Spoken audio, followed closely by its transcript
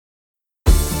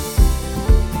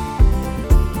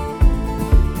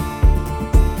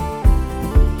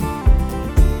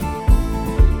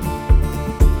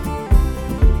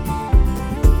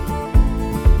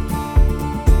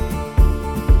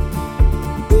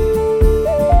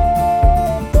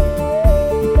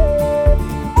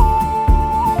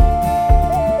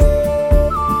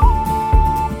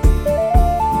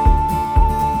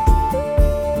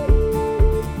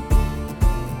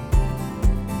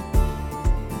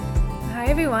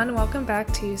everyone, welcome back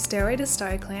to Stairway to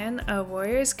Star Clan, a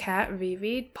Warriors Cat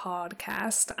reread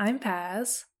podcast. I'm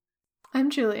Paz. I'm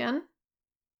Julian.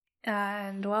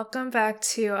 And welcome back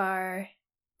to our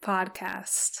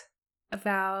podcast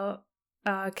about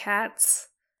cats.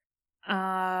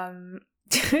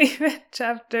 We read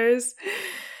chapters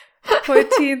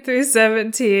 14 through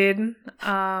 17.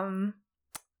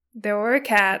 There were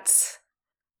cats.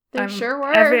 There sure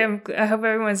were. I hope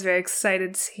everyone's very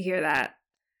excited to hear that.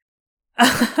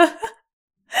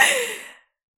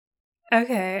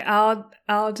 Okay,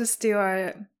 I'll just do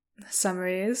our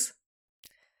summaries.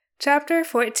 Chapter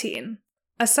 14.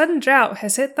 A sudden drought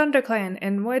has hit ThunderClan,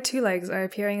 and more two-legs are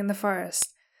appearing in the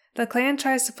forest. The clan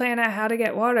tries to plan out how to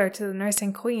get water to the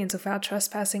nursing queens without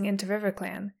trespassing into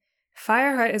RiverClan.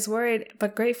 Fireheart is worried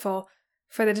but grateful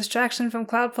for the distraction from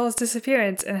Cloudpole's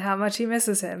disappearance and how much he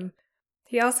misses him.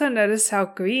 He also noticed how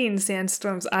green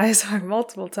Sandstorm's eyes are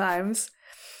multiple times.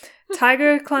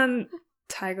 Tiger Claw's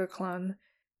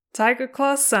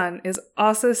son is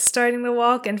also starting the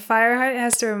walk, and Fireheart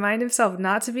has to remind himself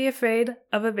not to be afraid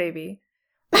of a baby.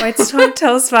 Whitestorm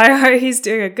tells Fireheart he's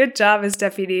doing a good job as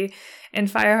deputy, and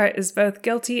Fireheart is both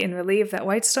guilty and relieved that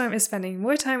Whitestorm is spending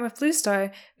more time with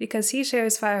Bluestar because he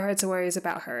shares Fireheart's worries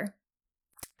about her.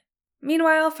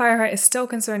 Meanwhile, Fireheart is still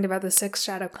concerned about the 6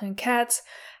 Shadow Clan cats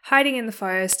hiding in the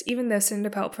forest, even though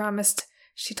Cinderpelt promised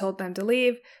she told them to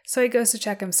leave, so he goes to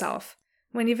check himself.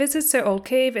 When he visits their old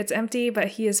cave, it's empty, but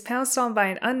he is pounced on by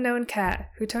an unknown cat,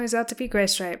 who turns out to be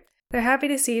Graystripe. They're happy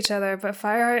to see each other, but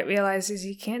Fireheart realizes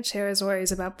he can't share his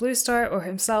worries about Bluestar or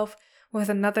himself with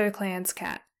another clan's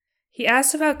cat. He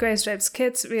asks about Graystripe's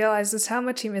kits, realizes how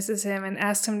much he misses him, and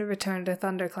asks him to return to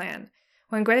ThunderClan.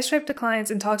 When Graystripe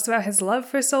declines and talks about his love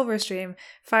for Silverstream,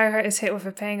 Fireheart is hit with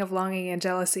a pang of longing and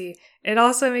jealousy. It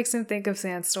also makes him think of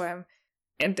Sandstorm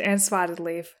and Spotted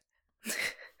Leaf.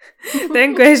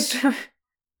 Then Graystripe...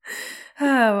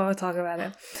 we'll talk about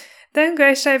it. Then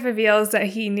Graystripe reveals that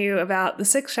he knew about the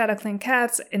 6 Shadow Clan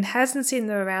cats and hasn't seen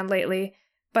them around lately,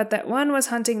 but that one was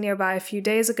hunting nearby a few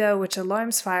days ago, which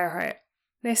alarms Fireheart.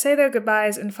 They say their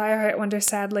goodbyes, and Fireheart wonders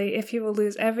sadly if he will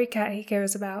lose every cat he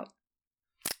cares about.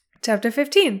 Chapter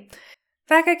 15.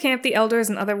 Back at camp, the elders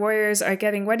and other warriors are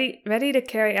getting ready to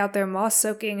carry out their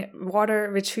moss-soaking water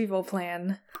retrieval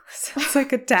plan. Sounds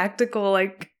like a tactical,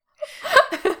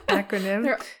 acronym.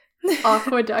 They're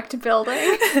aqueduct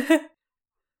building.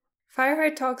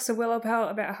 Fireheart talks to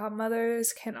Willowpelt about how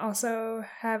mothers can also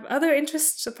have other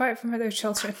interests apart from their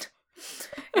children.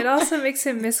 It also makes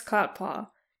him miss Cloudpaw.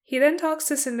 He then talks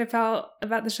to Cinderpelt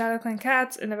about the Shadow Clan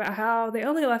cats and about how they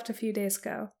only left a few days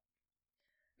ago.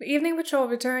 The evening patrol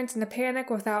returns in a panic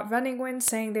without Running Wind,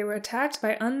 saying they were attacked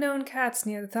by unknown cats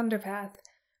near the Thunderpath.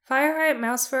 Fireheart,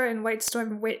 Mousefur, and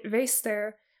Whitestorm race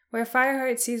there, where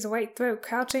Fireheart sees Whitethroat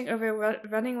crouching over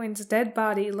Running Wind's dead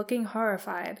body, looking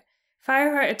horrified.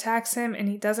 Fireheart attacks him, and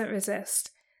he doesn't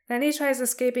resist. Then he tries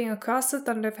escaping across the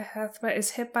Thunderpath, but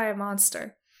is hit by a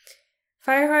monster.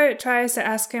 Fireheart tries to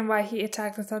ask him why he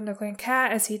attacked the ThunderClan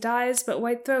cat as he dies, but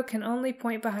Whitethroat can only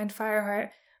point behind Fireheart,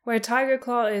 where Tiger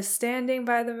Claw is standing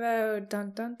by the road.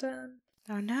 Dun dun dun.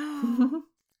 Oh no.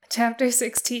 Chapter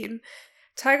 16.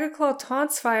 Tiger Claw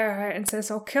taunts Fireheart and says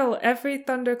he'll kill every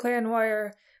ThunderClan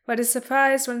warrior, but is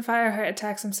surprised when Fireheart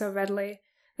attacks him so readily.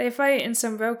 They fight and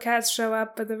some rogue cats show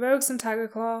up, but the rogues and Tiger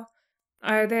Claw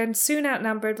are then soon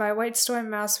outnumbered by Whitestorm,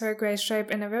 Mousefur,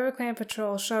 Graystripe, and a RiverClan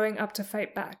patrol showing up to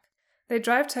fight back. They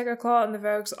drive Tiger Claw and the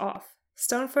rogues off.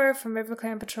 Stonefur from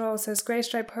RiverClan patrol says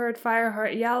Graystripe heard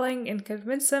Fireheart yowling and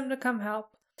convinced them to come help.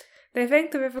 They thank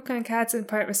the RiverClan cats and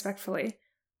part respectfully.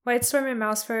 Whitestorm and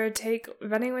Mousefur take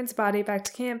Running Wind's body back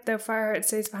to camp, though Fireheart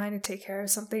stays behind to take care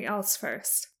of something else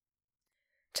first.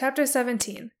 Chapter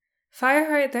 17.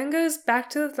 Fireheart then goes back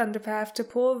to the Thunderpath to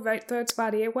pull Whitethroat's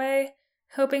body away,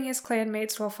 hoping his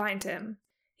clanmates will find him.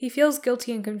 He feels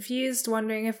guilty and confused,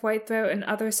 wondering if Whitethroat and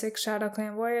other 6 Shadow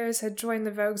Clan warriors had joined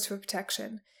the rogues for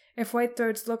protection. If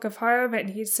Whitethroat's look of horror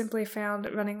meant he'd simply found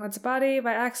Running Wind's body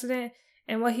by accident,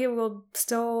 and what he was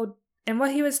still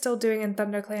doing in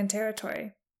ThunderClan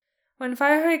territory. When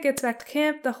Fireheart gets back to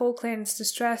camp, the whole clan is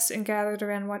distressed and gathered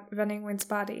around Running Wind's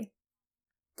body.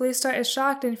 Bluestar is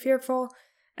shocked and fearful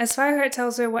as Fireheart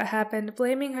tells her what happened,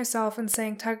 blaming herself and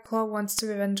saying Tiger Claw wants to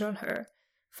revenge on her.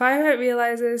 Fireheart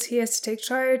realizes he has to take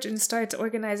charge and starts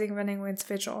organizing Running Wind's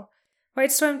vigil.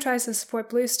 Whitestorm tries to support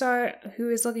Bluestar, who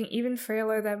is looking even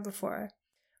frailer than before.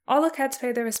 All the cats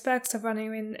pay their respects to Running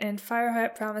Wind, and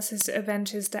Fireheart promises to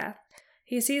avenge his death.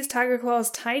 He sees Tiger Claw's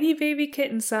tiny baby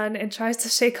kitten son and tries to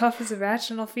shake off his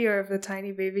irrational fear of the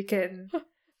tiny baby kitten.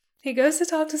 He goes to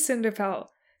talk to Cinderpelt.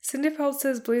 Cinderpelt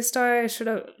says Blue Star should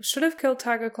have killed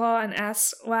Tiger Claw and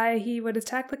asks why he would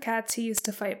attack the cats he used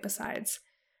to fight besides.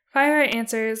 Fireheart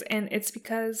answers that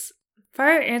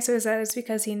it's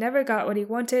because he never got what he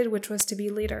wanted, which was to be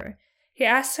leader. He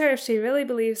asks her if she really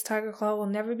believes Tiger Claw will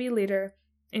never be leader,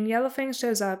 and Yellowfang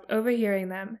shows up, overhearing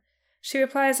them. She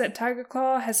replies that Tiger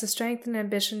Claw has the strength and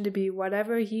ambition to be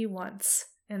whatever he wants.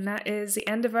 And that is the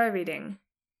end of our reading.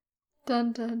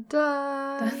 Dun dun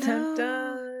dun. Dun dun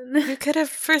dun. Who could have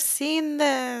foreseen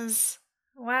this?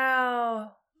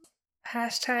 Wow.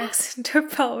 Hashtag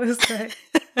Cinderpelt was right.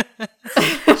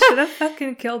 Should have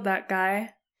fucking killed that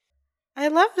guy. I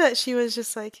love that she was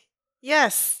just like,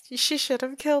 yes, she should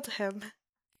have killed him.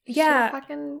 Yeah.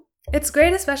 Fucking... It's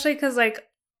great, especially because, like,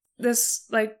 this,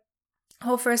 like,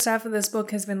 whole first half of this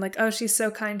book has been like, oh, she's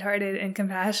so kind-hearted and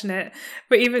compassionate.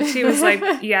 But even she was like,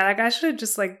 yeah, that guy should have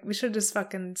just, like, we should have just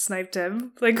fucking sniped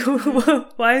him. Like,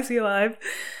 why is he alive?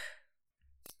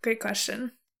 Great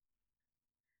question.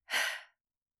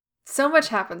 So much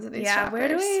happens in these chapters. Where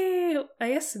do we...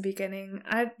 I guess the beginning.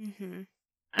 I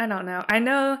don't know. I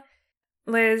know,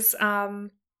 Liz, I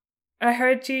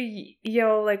heard you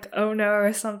yell, like, oh no,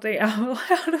 or something out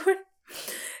loud when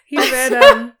you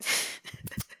read,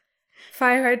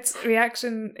 Fireheart's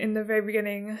reaction in the very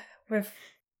beginning with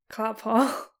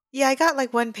Clawpaw. Yeah, I got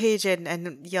like one page in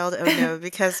and yelled, oh no,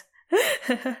 because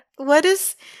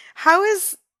how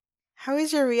is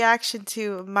your reaction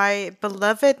to my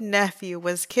beloved nephew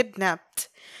was kidnapped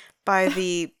by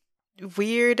the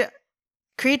weird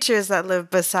creatures that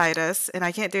live beside us and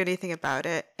I can't do anything about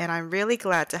it, and I'm really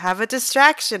glad to have a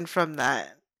distraction from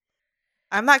that.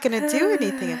 I'm not going to do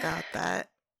anything about that.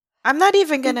 I'm not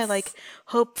even going to like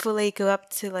hopefully go up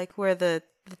to like where the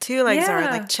two legs are and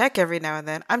like check every now and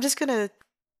then. I'm just going to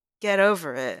get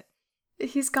over it.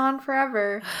 He's gone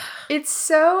forever. It's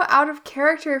so out of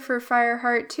character for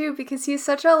Fireheart too, because he's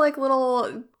such a like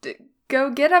little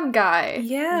go get him guy.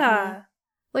 Yeah. Mm-hmm.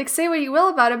 Like, say what you will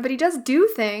about him, but he does do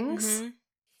things. Mm-hmm.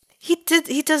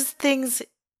 He does things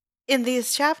in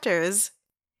these chapters.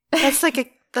 That's a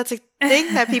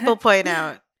thing that people point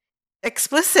out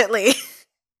explicitly.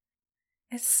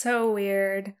 It's so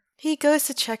weird. He goes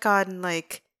to check on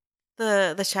like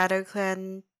the Shadow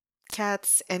Clan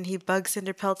cats, and he bugs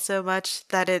Cinderpelt so much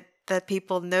that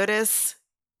people notice.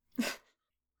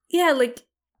 Yeah, like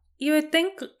you would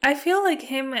think. I feel like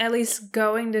him at least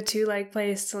going to Two Leg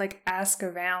Place to like ask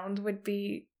around would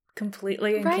be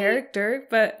completely in character,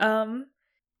 but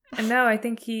no, I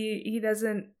think he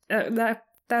doesn't. That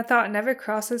thought never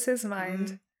crosses his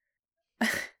mind.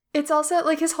 Mm-hmm. It's also,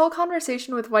 like, his whole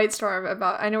conversation with Whitestorm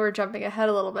about, I know we're jumping ahead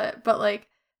a little bit, but, like,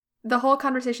 the whole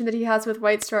conversation that he has with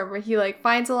Whitestorm where he, like,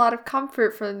 finds a lot of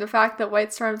comfort from the fact that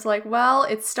Whitestorm's like, well,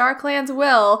 it's StarClan's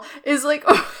will, is like,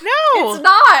 oh, no! It's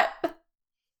not!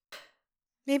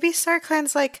 Maybe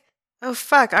StarClan's like, oh,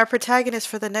 fuck, our protagonist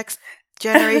for the next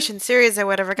generation series or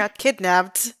whatever got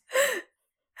kidnapped.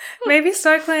 Maybe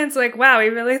StarClan's like, wow, we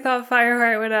really thought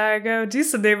Fireheart would go do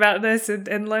something about this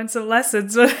and learn some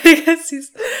lessons, but I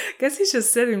guess he's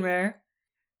just sitting there.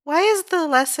 Why is the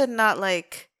lesson not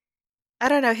like, I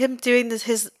don't know, him doing this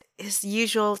his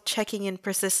usual checking in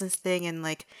persistence thing and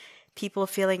like people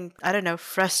feeling, I don't know,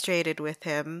 frustrated with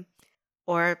him,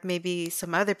 or maybe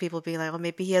some other people being like, well,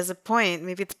 maybe he has a point.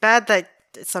 Maybe it's bad that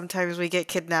sometimes we get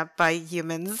kidnapped by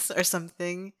humans or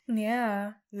something.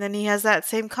 Yeah. And then he has that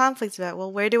same conflict about,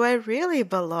 well, where do I really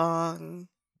belong?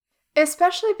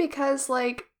 Especially because,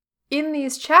 like, in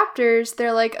these chapters,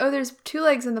 they're like, oh, there's two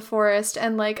legs in the forest,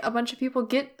 and, like, a bunch of people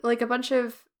get, like, a bunch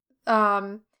of,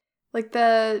 like,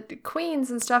 the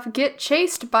queens and stuff get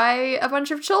chased by a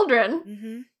bunch of children.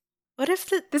 Mm-hmm. What if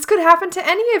this could happen to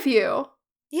any of you?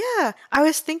 Yeah, I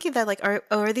was thinking that, like,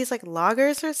 are these, like,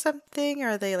 loggers or something?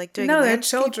 Or are they, like, doing No, they're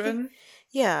children.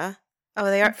 Yeah. Oh,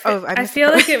 they are? I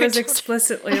feel like it was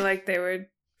explicitly like they were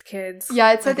kids.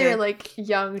 Yeah, it said they were, like,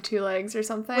 young two legs or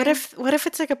something. What if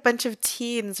it's, like, a bunch of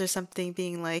teens or something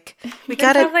being like, we they're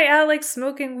gotta... probably out, like,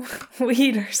 smoking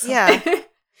weed or something. Yeah.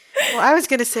 Well, I was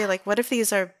gonna say, like, what if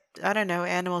these are, I don't know,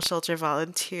 animal shelter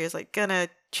volunteers, like, gonna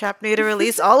trap, neuter,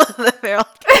 release all of the feral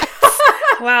cats?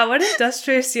 Wow, what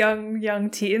industrious young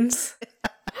teens.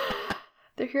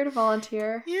 They're here to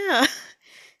volunteer. Yeah.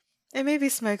 And maybe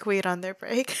smoke weed on their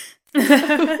break.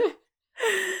 It's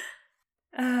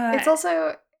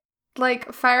also, like,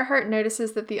 Fireheart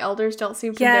notices that the elders don't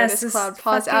seem to notice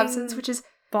Cloudpaw's absence, which is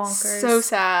bonkers. So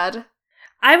sad.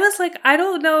 I was like, I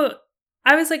don't know.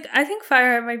 I was like, I think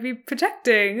Fireheart might be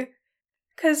projecting.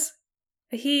 Because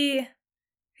he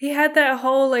had that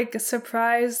whole, like,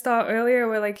 surprise thought earlier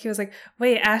where, like, he was like,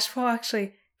 wait, Ashpaw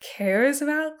actually cares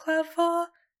about Cloudpaw?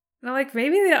 And I'm like,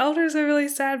 maybe the elders are really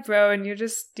sad, bro, and you're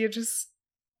just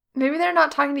Maybe they're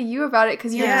not talking to you about it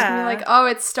because you're just gonna be Yeah. like, oh,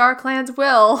 it's StarClan's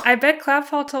will. I bet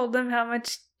Cloudfall told them how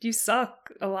much you suck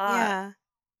a lot. Yeah.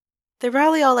 They're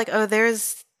probably all like, oh,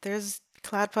 there's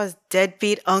Cloudpaw's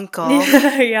deadbeat uncle.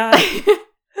 Yeah.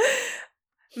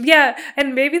 Yeah,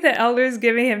 and maybe the elders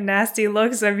giving him nasty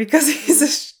looks are because he's a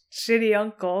shitty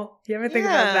uncle. You ever think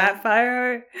about Yeah. that,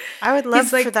 Fireheart? I would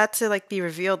love like- for that to like be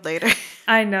revealed later.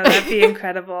 I know, that'd be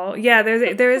incredible. Yeah,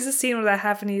 there is a scene where that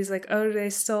happened. He's like, oh, do they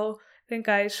still think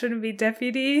I shouldn't be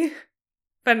deputy?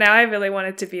 But now I really want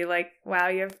it to be like, wow,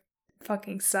 you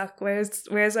fucking suck. Where's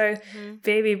our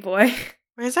baby boy?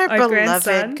 Where's our Our beloved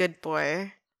grandson? good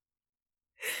boy?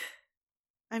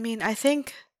 I mean, I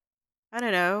think, I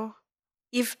don't know.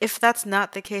 If that's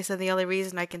not the case, then the only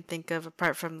reason I can think of,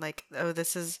 apart from like, oh,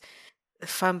 this is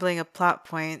fumbling a plot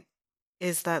point,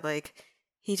 is that like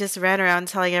he just ran around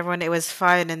telling everyone it was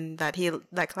fine and that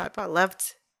Cloudpaw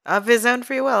left of his own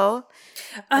free will.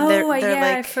 And they're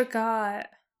I like- forgot.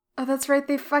 Oh, that's right.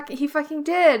 He fucking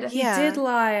did. Yeah. He did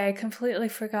lie. I completely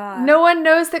forgot. No one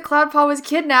knows that Cloudpaw was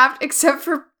kidnapped except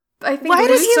for, I think, Why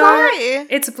did he Star- lie?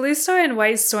 It's Blue Star and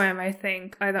White Storm, I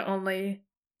think, are the only...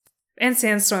 And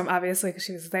Sandstorm, obviously, because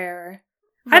she was there.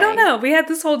 I don't Right. know. We had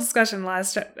this whole discussion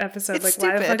last episode. It's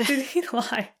why the fuck stupid. did he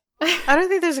lie? I don't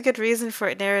think there's a good reason for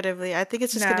it narratively. I think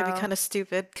it's just going to be No. kind of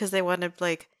stupid because they want to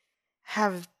like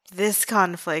have this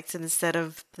conflict instead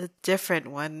of the different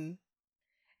one.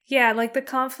 Yeah, like the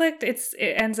conflict, it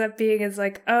ends up being is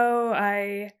like, oh,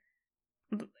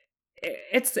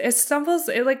 it stumbles,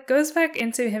 it like goes back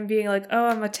into him being like, oh,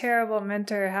 I'm a terrible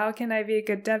mentor. How can I be a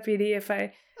good deputy if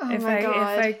I Oh my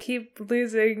god. if I keep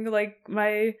losing like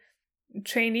my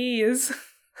trainees?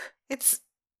 It's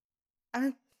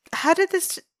how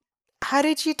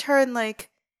did you turn like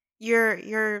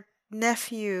your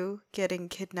nephew getting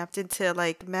kidnapped into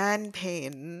like man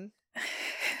pain?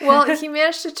 Well, he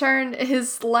managed to turn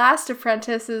his last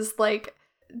apprentice's like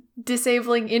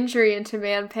disabling injury into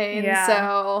man pain. Yeah.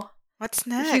 So What's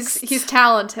next? he's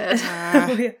talented. Ah.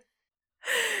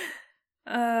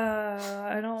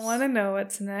 I don't want to know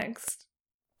what's next.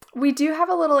 We do have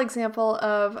a little example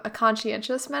of a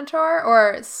conscientious mentor,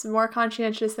 or more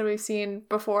conscientious than we've seen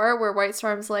before, where White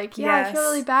Storm's like, yeah, I feel Yes.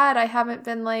 really bad. I haven't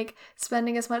been like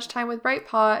spending as much time with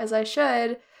Brightpaw as I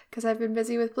should because I've been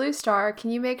busy with Blue Star.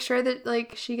 Can you make sure that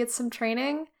like she gets some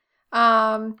training?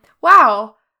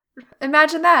 Wow.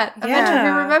 Imagine that. A mentor who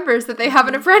Yeah. remembers that they have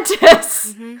an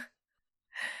apprentice. Mhm.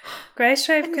 Gray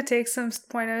Stripe could take some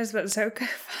pointers, but so could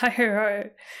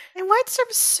Fireheart. And White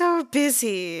Storm's so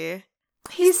busy.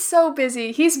 He's so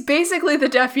busy. He's basically the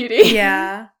deputy.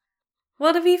 Yeah.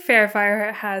 Well, to be fair,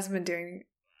 Fireheart has been doing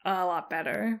a lot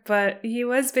better, but he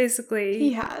was basically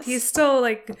He has. He's still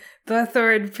like the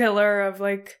third pillar of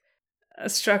like a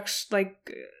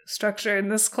structure in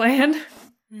this clan.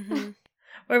 Mm-hmm.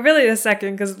 Or really the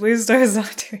second, because Blue Star is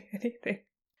not doing anything.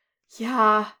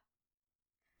 Yeah.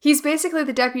 He's basically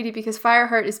the deputy because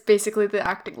Fireheart is basically the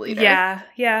acting leader.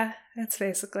 Yeah, that's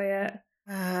basically it.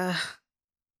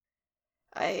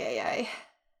 Ay.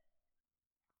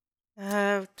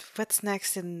 What's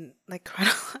next in like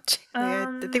chronologically?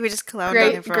 I think we just clowned Great-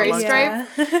 on him for a Great long Stripe?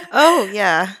 time. Yeah. Oh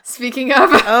yeah. Speaking of,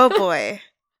 Oh boy.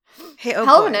 Hey, oh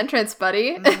hell boy. of an entrance,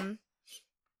 buddy. Mhm.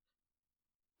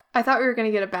 I thought we were going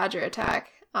to get a badger attack,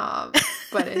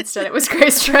 but instead it was Grey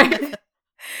Stripe.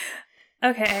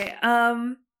 Okay,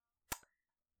 I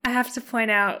have to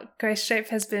point out Gray Stripe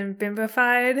has been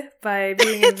bimbofied by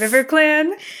being in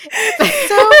RiverClan.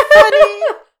 So funny.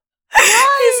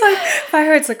 He's like,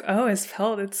 Fireheart's like, oh, his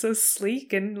pelt, it's so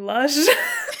sleek and lush.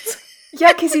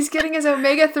 Yeah, because he's getting his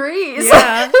omega-3s.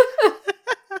 Yeah.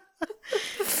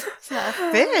 It's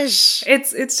a fish.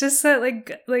 It's just that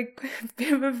like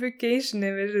bimbofication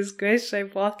image is Gray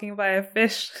Stripe walking by a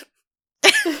fish.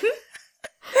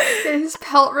 His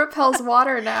pelt repels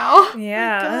water now.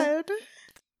 Yeah. God.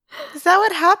 Is that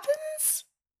what happens?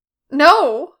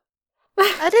 No.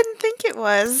 I didn't think it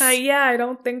was. Yeah, I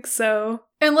don't think so.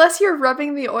 Unless you're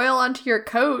rubbing the oil onto your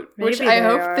coat, which Maybe I they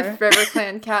hope are. the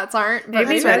RiverClan cats aren't. But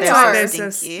Maybe that's why that's they're why so they're so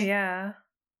stinky. yeah.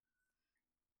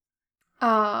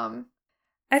 I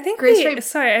I think Gray we, Stripe-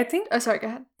 sorry, I think Oh, sorry, go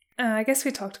ahead. I guess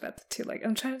we talked about the two. Like,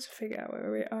 I'm trying to figure out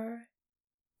where we are.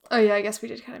 Oh, yeah, I guess we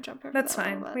did kind of jump over That's that a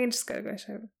fine. little We bit. can just go to Gray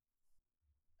Stripe.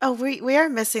 Oh, we are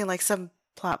missing like some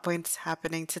plot points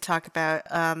happening to talk about.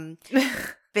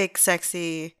 Big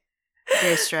sexy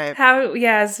Gray Stripe. How?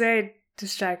 Yeah, it's very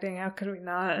distracting. How could we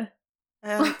not?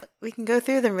 We can go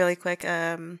through them really quick.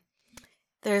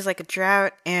 There's like a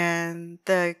drought, and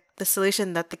the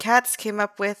solution that the cats came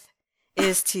up with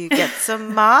is to get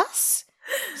some moss,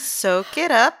 soak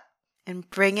it up, and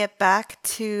bring it back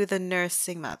to the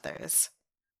nursing mothers.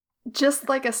 Just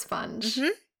like a sponge. Mhm.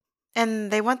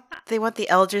 And they want the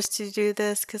elders to do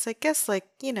this because I guess, like,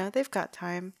 they've got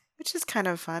time, which is kind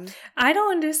of fun. I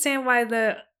don't understand why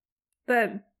the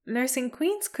nursing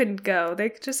queens couldn't go. They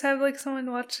could just have like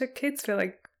someone watch the kids for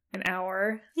like an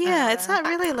hour. Yeah, I it's don't know.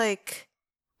 not really like.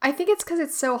 I think it's because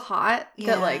it's so hot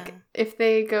Yeah. that, like, if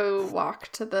they go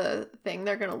walk to the thing,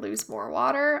 they're gonna lose more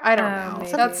water. I don't know.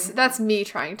 Maybe. That's me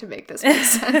trying to make this make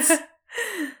sense.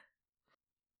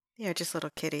 Yeah, just little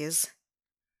kitties.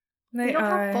 They don't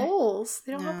have bowls.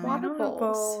 They don't have No. They water don't have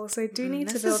bowls. bowls. They do need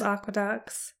to This build is-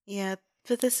 aqueducts. Yeah,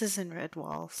 but this is in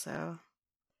Redwall, so.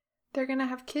 They're gonna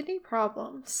have kidney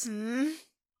problems.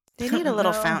 They need a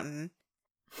little No. fountain.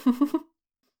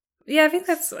 Yeah, I think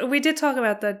we did talk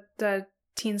about the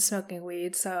teens smoking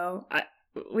weed, so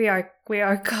we are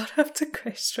caught up to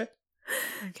Graystrip.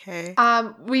 Okay.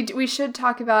 We should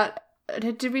talk about.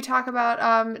 Did we talk about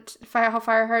how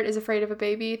Fireheart is afraid of a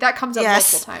baby? That comes up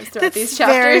Yes. multiple times throughout That's these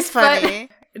chapters. very but funny.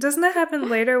 Doesn't that happen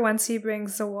later once he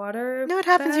brings the water? No, it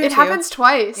happens back? here It happens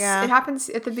twice. Yeah. It happens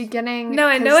at the beginning. No,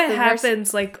 I know 'cause it the nurse-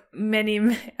 happens like many.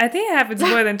 I think it happens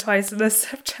more than twice in the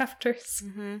sub chapters.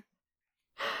 Mm-hmm.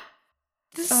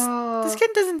 This Oh.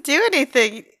 kid doesn't do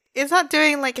anything. It's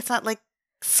not like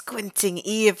squinting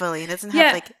evilly. It doesn't have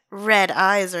Yeah. like red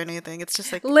eyes or anything. It's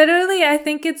just like Literally, I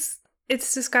think it's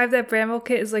described that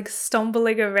Bramblekit is like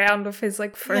stumbling around with his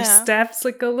like first Yeah. steps,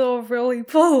 like a little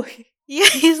roly-poly. yeah,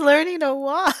 he's learning to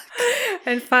walk.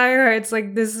 And Fireheart's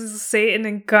like, this is Satan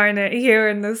incarnate here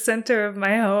in the center of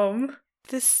my home.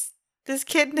 This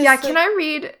kid. Is Yeah, like, can I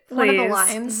read one of the Please.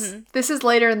 lines? Mhm. This is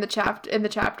later in the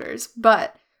chapters,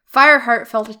 but Fireheart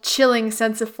felt a chilling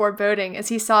sense of foreboding as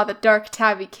he saw the dark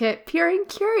tabby Kit peering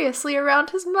curiously around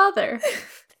his mother.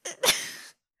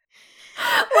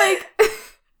 Like,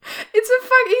 he's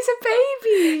a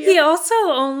baby. He also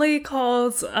only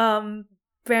calls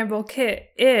Bramblekit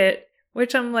it,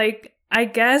 which I'm like, I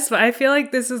guess, but I feel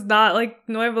like this is not like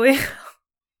normally how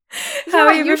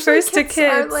Yeah, he usually refers to kits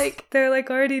are, kids. like, they're like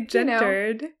already know,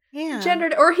 gendered. Yeah.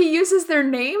 Gendered, or he uses their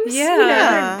names. Yeah.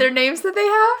 Yeah. Their names that they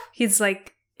have. He's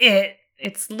like,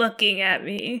 it's looking at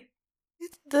me.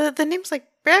 The name's like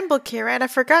Bramblekit, right? I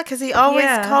forgot because he always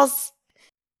Yeah. calls.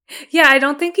 Yeah, I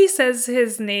don't think he says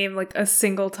his name like a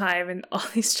single time in all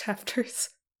these chapters.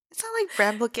 It's not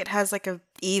like Bramblekit has like a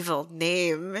evil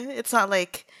name. It's not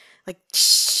like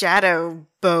Shadow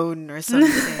Bone or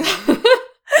something.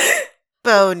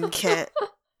 Bone Kit.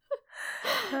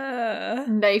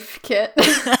 Knife Kit.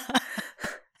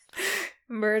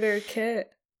 Murder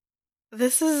Kit.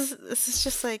 This is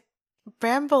just like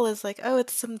Bramble is like, oh,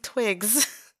 it's some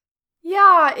twigs.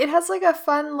 Yeah, it has like a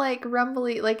fun, like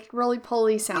rumbly, like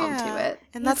roly-poly sound Yeah. to it.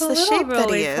 And that's He's the a little shape that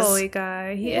he roly-poly is.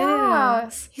 guy. He Yeah.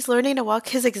 is. He's learning to walk.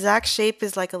 His exact shape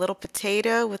is like a little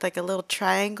potato with like a little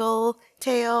triangle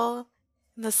tail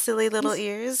and the silly little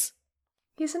ears.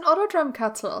 He's an Autodrum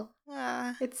Katzel.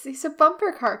 Ah. He's a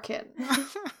bumper car kit.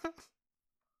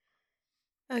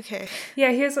 Okay.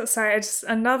 Yeah, here's what. Sorry, just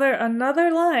another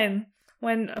line.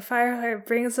 When Fireheart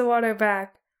brings the water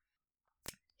back,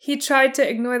 he tried to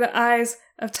ignore the eyes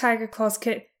of Tiger Claw's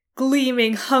Kit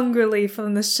gleaming hungrily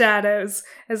from the shadows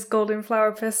as Golden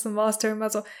Flower pressed the moss to her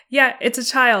muzzle. Yeah, it's a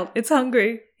child. It's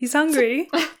hungry. He's hungry.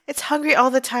 It's hungry all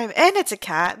the time, and it's a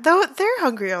cat. Though they're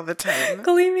hungry all the time.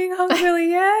 Gleaming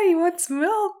hungrily. Yeah, he wants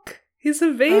milk. He's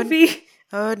a baby.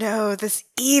 Oh no, this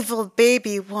evil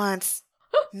baby wants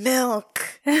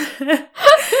milk.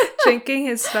 Drinking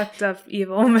his fucked up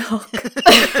evil milk.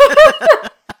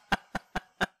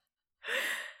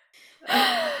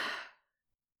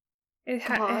 It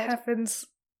God. happens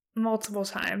multiple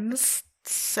times.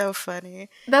 So funny.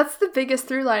 That's the biggest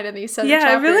through line in these 7 Yeah, it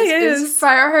chapters. really is.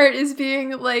 Fireheart is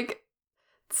being like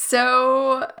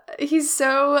he's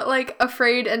so like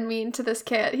afraid and mean to this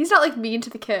kid. He's not like mean to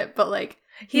the kid, but like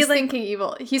he's like- thinking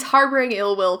evil. He's harboring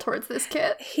ill will towards this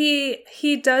kid. He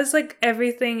does like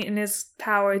everything in his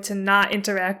power to not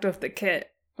interact with the kid,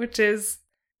 which is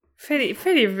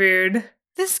pretty rude.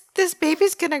 This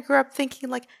baby's gonna grow up thinking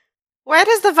like, why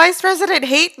does the vice president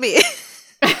hate me?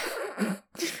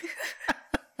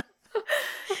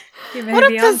 He may What a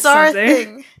be on bizarre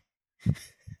something.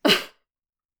 thing.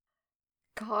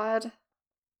 God.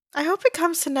 I hope it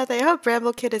comes to nothing. I hope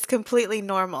Bramblekit is completely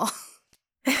normal.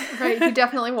 Right, he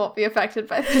definitely won't be affected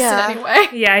by this Yeah. in any way.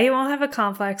 Yeah, he won't have a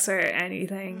complex or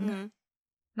anything. Mhm.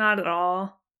 Not at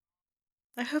all.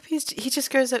 I hope he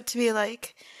just grows up to be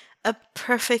like a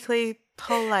perfectly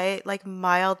polite, like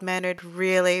mild-mannered,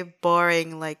 really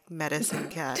boring, like medicine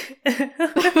cat.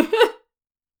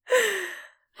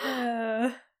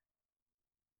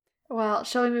 Well, else?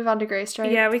 Shall we move on to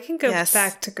Graystripe? Yeah, we can go Yes.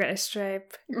 back to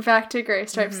Graystripe. Back to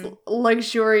Graystripe's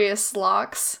luxurious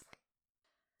locks.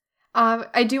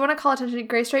 I do want to call attention to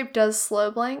Graystripe does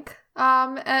slow blink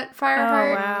at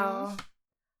Fireheart, Oh, wow.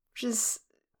 which is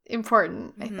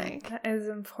important, I Mhm. think. That is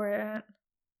important.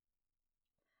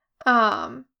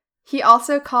 He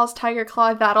also calls Tiger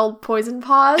Claw that old poison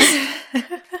paws.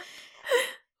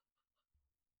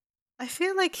 I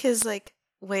feel like his like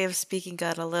way of speaking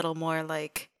got a little more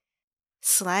like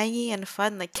slangy and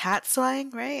fun, like cat slang,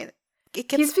 right? It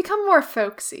gets He's become more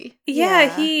folksy.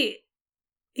 Yeah, Yeah.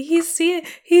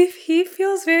 he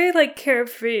feels very like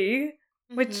carefree,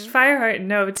 which Mhm. Fireheart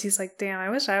notes. He's like, damn, I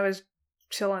wish I was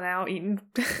chilling out eating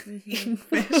eating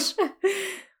fish.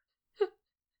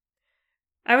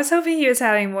 I was hoping he was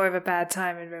having more of a bad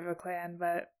time in RiverClan,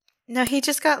 but No, he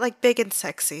just got like big and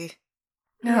sexy.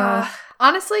 Yeah. Ugh.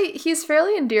 Honestly, he's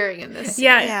fairly endearing in this scene.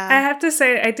 Yeah, Yeah. I have to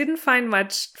say I didn't find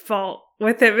much fault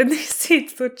with him in these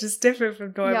scenes, which is different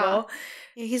from normal.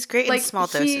 Yeah, he's great in small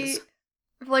doses.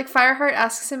 Like Fireheart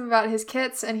asks him about his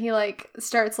kits and he like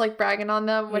starts like bragging on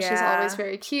them, which is Yeah. always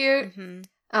very cute.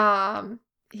 Mhm.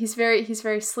 He's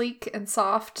very sleek and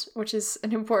soft, which is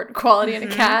an important quality in a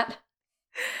Mhm. cat.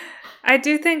 I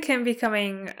do think him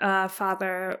becoming a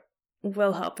father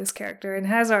will help his character and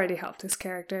has already helped his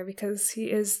character because he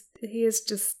is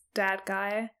just dad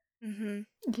guy. Mhm.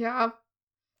 Yeah.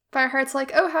 Fireheart's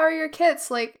like, oh, how are your kits?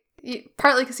 Like,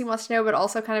 partly because he wants to know, but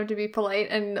also kind of to be polite.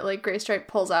 And like Graystripe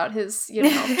pulls out his, you know,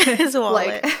 His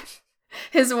wallet. like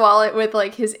his wallet with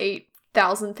like his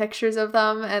 8,000 pictures of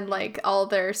them and like all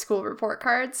their school report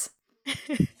cards.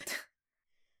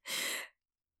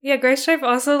 Yeah, Graystripe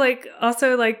also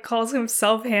calls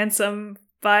himself handsome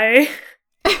by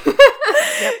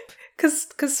Yep. cause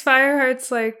Fireheart's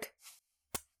like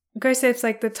Graystripe's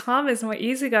like the Tom is more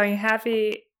easygoing,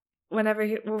 happy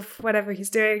with whatever he's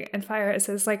doing, and Fireheart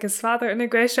says like his father, and then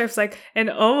Graystripe's like and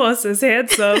almost as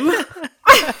handsome.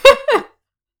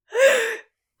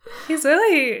 He's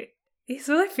really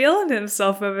feeling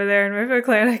himself over there in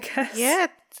RiverClan, I guess. Yeah,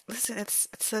 listen, it's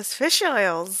those fish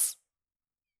oils.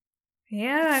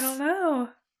 Yeah, I don't know.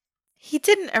 He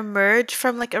didn't emerge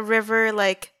from like a river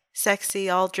like sexy,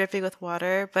 all dripping with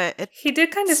water, but it He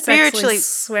did kind of Spiritually- sexually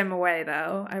swim away,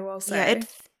 though, I will say. yeah,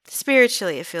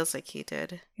 spiritually it feels like he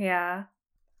did. Yeah.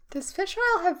 Does fish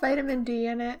oil have vitamin D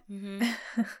in it? Mm-hmm.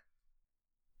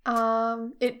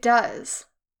 It does.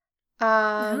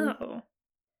 Oh.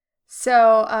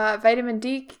 So, vitamin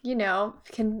D, you know,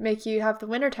 can make you have the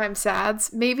wintertime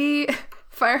sads. Maybe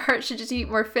Fireheart should just eat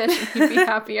more fish and he'd be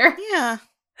happier. Yeah.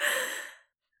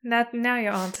 Now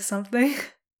you're on to something.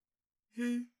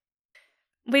 Mhm.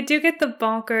 We do get the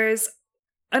bonkers.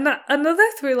 Another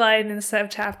through line in the set of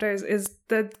chapters is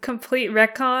the complete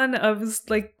retcon of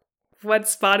like what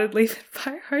Spotted Leaf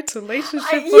and Fireheart's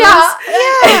relationship was.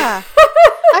 Yeah.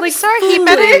 I'm Like, sorry They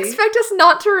fully. expect us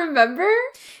not to remember?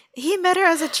 he met her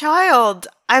as a child.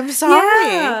 I'm sorry.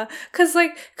 Yeah, cause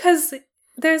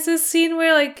there's this scene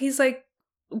where like he's like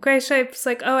Graystripe's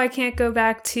like, oh, I can't go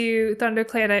back to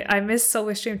ThunderClan. I miss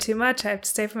Solarstream too much. I have to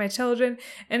stay for my children.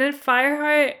 And then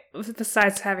Fireheart,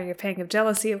 besides having a pang of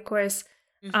jealousy, of course,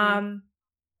 Mhm.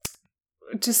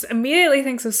 just immediately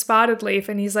thinks of Spotted Leaf,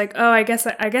 and he's like, oh, I guess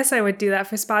I would do that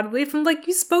for Spotted Leaf. I'm like,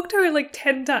 you spoke to her like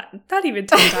 10 times, not even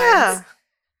 10 times. Yeah.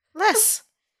 Less.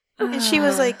 And she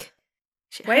was like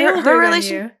way older than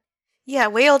relation- you. Yeah,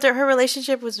 way older. Her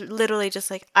relationship was literally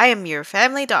just like, I am your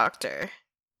family doctor.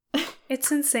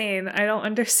 It's insane. I don't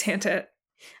understand it.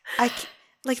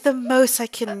 Like the most I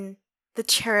can, the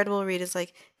charitable read is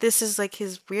like, this is like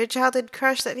his weird childhood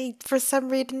crush that he for some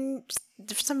reason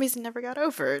never got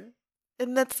over.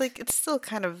 And that's like, it's still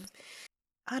kind of,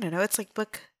 I don't know, it's like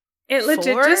book It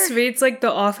legit 4? just reads like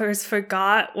the authors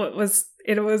forgot what was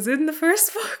in the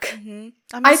first book. Mm-hmm.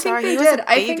 I I'm think sorry, they he was did. a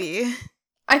I think- baby.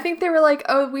 I think they were like,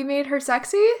 oh, we made her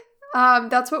sexy?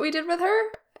 That's what we did with her?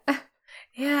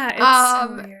 Yeah, it's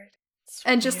so weird. It's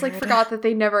And just like weird. forgot that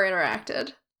they never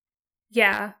interacted.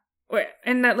 Yeah,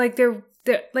 and that like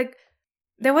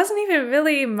there wasn't even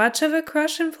really much of a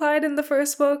crush implied in the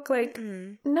first book, like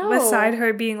Mm. No. beside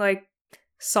her being like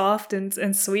soft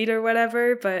and sweet or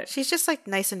whatever. But She's just like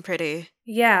nice and pretty.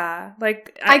 yeah,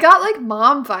 like I got like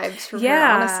mom vibes from Yeah.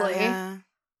 her, honestly. Yeah.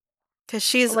 Because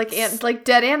she's Like like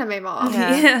dead anime mom.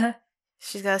 Yeah. yeah.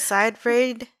 she's got a side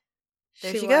braid.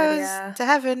 There she would, goes Yeah. to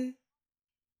heaven.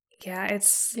 Yeah,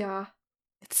 it's Yeah.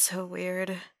 It's so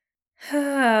weird.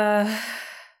 yeah,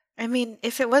 I mean,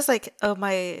 if it was like, oh,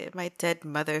 my dead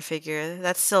mother figure,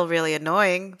 that's still really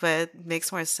annoying, but it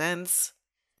makes more sense.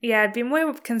 it'd be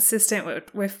more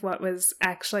consistent with what was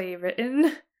actually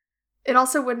written. It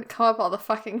also wouldn't come up all the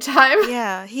fucking time.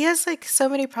 Yeah, he has like so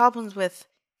many problems with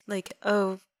like,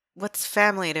 oh, what's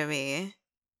family to me?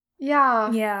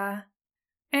 Yeah. Yeah.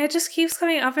 And it just keeps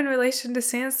coming up in relation to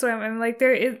Sandstorm. I'm like,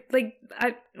 there is like,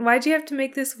 why'd you have to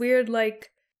make this weird like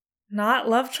not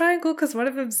love triangle? Because one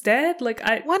of them's dead. Like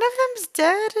One of them's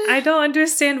dead. I don't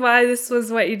understand why this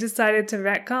was what you decided to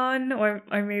retcon, or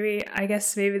maybe I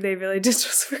guess maybe they really did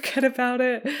just forget about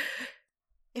it.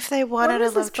 If they When wanted a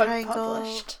was this love book triangle,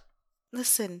 published?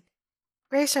 listen,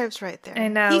 Graystarp's right there. I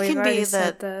know, He we've can already be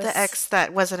said the this. ex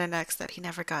that wasn't an ex that he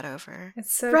never got over.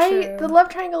 It's so Right? true. The love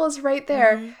triangle is right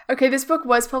there. Mhm. Okay, this book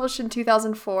was published in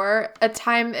 2004, a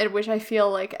time at which I feel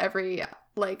like every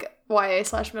like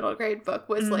YA/middle grade book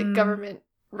was like government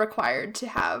required to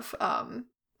have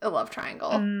a love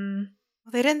triangle.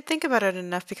 Well, they didn't think about it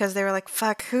enough because they were like,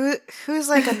 "Fuck, who's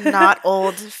like a not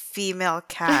old female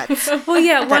cat?" Well,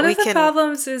 yeah, that one we of the can-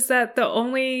 problems is that the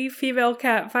only female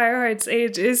cat Fireheart's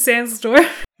age is Sandstorm.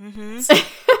 Well,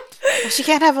 she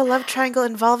can't have a love triangle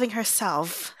involving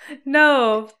herself.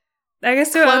 No. I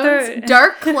guess there are other...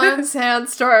 Dark Clone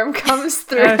Sandstorm comes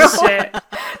through. Oh, shit.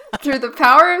 Through the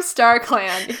power of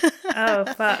StarClan.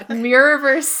 Oh, fuck.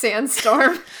 Mirrorverse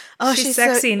Sandstorm. Oh, She's she's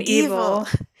sexy so and evil.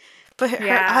 But her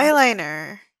Yeah.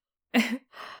 eyeliner.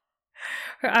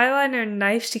 Her eyeliner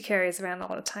knife she carries around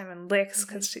all the time and licks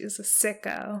because she's a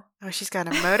sicko. Oh, she's got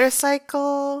a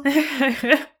motorcycle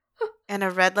and a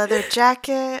red leather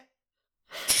jacket.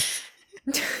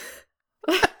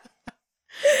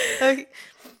 Okay.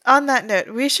 On that note,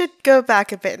 we should go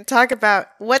back a bit and talk about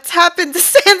what's happened to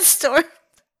Sandstorm.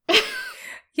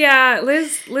 Yeah,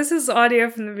 Liz's audio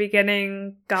from the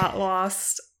beginning got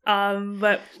lost.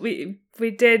 But we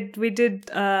did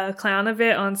clown a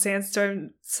bit on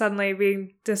Sandstorm suddenly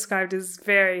being described as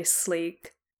very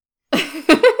sleek.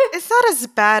 It's not as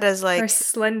bad as Her like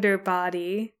slender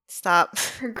body. stop.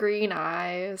 Her green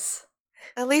eyes.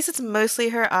 At least it's mostly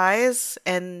her eyes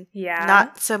and Yeah.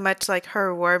 not so much like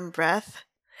her warm breath.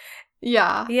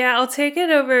 Yeah. Yeah, I'll take it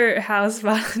over how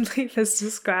Spotted Leaf is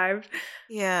described.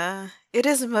 Yeah. It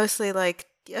is mostly like,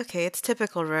 okay, it's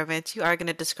typical romance. You are going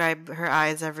to describe her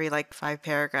eyes every like 5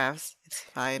 paragraphs. It's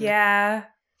fine. Yeah.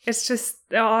 It's just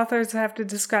the authors have to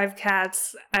describe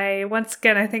cats. I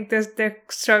think they're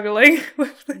struggling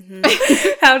with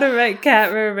Mhm. how to write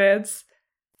cat romance.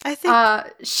 I think.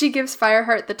 She gives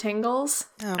Fireheart the tingles.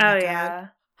 Oh, Oh, my God. yeah.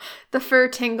 The fur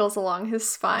tingles along his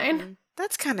spine. Mm,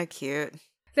 that's kind of cute.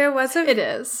 There was a It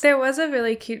is. There was a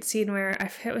really cute scene where I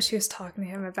forget what she was talking to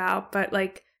him about, but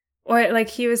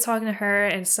he was talking to her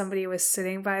and somebody was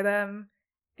sitting by them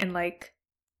and like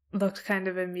looked kind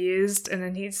of amused, and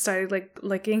then he started like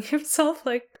licking himself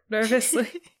like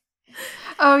nervously.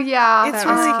 Oh yeah. It's that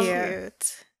was really cute.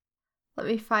 cute. Let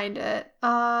me find it.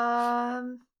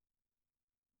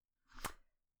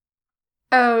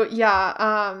 Oh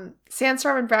yeah.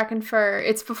 Sandstorm and Brackenfur.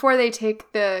 It's before they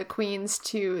take the queens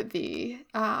to the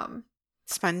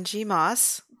Spongy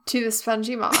moss.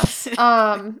 spongy moss.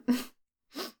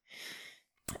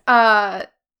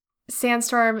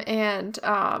 Sandstorm and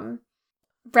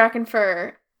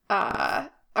Brackenfur are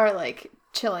like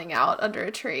chilling out under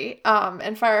a tree.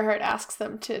 And Fireheart asks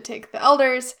them to take the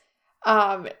elders.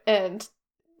 And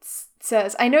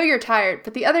says, "I know you're tired,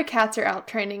 but the other cats are out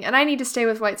training, and I need to stay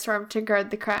with Whitestorm to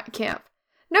guard the camp."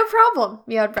 "No problem,"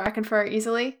 meowed Brackenfur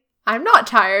easily. "I'm not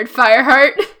tired,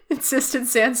 Fireheart," insisted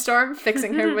Sandstorm,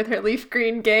 fixing her with her leaf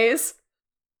green gaze.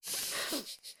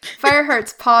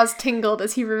 Fireheart's paws tingled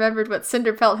as he remembered what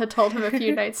Cinderpelt had told him a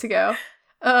few nights ago.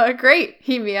 Great,"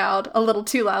 he meowed, a little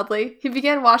too loudly. He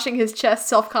began washing his chest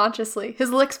self-consciously,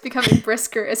 his licks becoming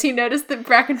brisker as he noticed that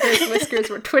Brackenfur's whiskers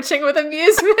were twitching with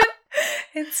amusement.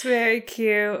 It's very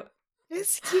cute.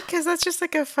 It's cute because that's just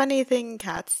like a funny thing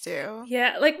cats do.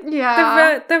 Yeah, like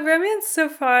Yeah. the romance so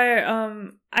far,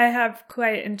 I have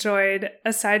quite enjoyed.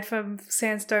 Aside from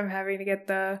Sandstorm having to get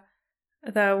the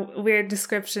weird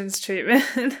descriptions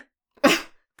treatment.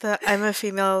 The I'm a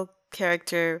female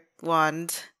character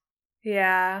wand.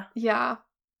 Yeah. Yeah.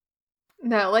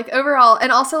 No, like overall,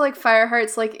 and also like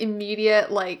Fireheart's like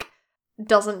immediate like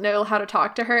doesn't know how to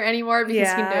talk to her anymore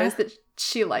because he Yeah. knows that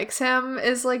she likes him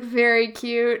is like very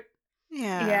cute.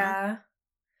 Yeah. Yeah.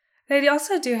 They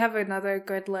also do have another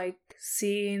good like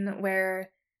scene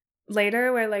where like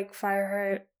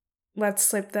Fireheart lets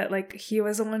slip that like he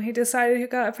was the one who decided who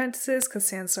got apprentices because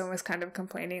Sandstorm was kind of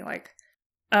complaining like,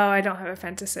 "Oh, I don't have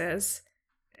apprentices,"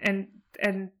 and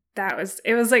that was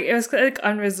it was like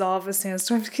unresolved with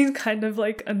Sandstorm being kind of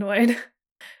like annoyed,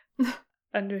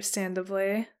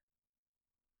 understandably.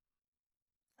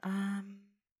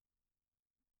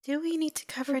 Do we need to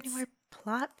cover any more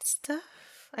plot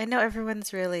stuff? I know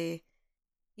everyone's really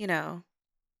you know,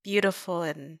 beautiful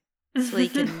and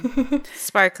sleek and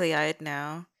sparkly eyed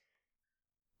now.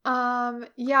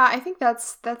 Yeah, I think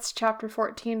that's chapter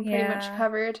 14 pretty much Yeah.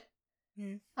 covered.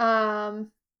 Mm.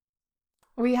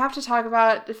 We have to talk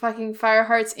about fucking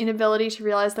Fireheart's inability to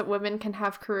realize that women can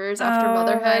have careers after Oh my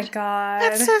motherhood.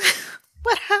 god.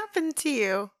 What happened to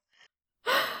you?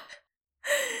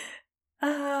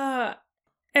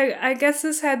 I guess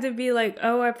this had to be like,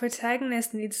 oh, our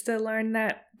protagonist needs to learn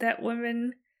that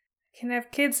women can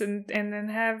have kids and then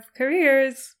have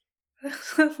careers.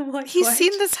 I'm like, He's what?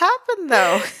 seen this happen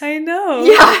though. I know.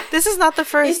 Yeah. This is not the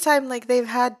first time like they've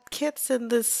had kids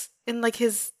in like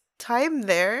his time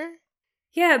there.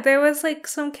 Yeah, there was like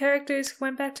some characters who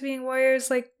went back to being warriors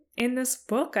like in this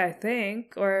book, I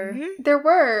think, or Mhm. There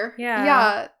were. Yeah.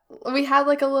 Yeah. We had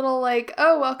like a little like,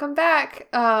 oh, welcome back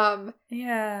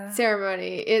yeah.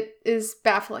 ceremony. It is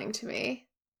baffling to me.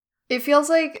 It feels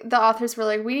like the authors were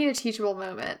like, we need a teachable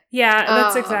moment. Yeah,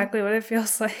 that's Um, exactly what it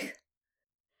feels like.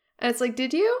 And it's like,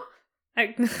 did you?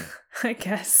 I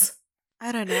guess.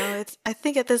 I don't know. I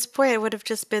think at this point it would have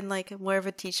just been like more of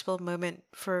a teachable moment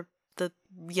for the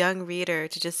young reader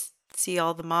to just see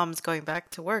all the moms going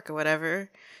back to work or whatever.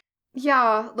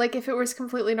 Yeah, like if it was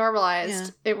completely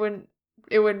normalized, it wouldn't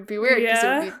be weird because it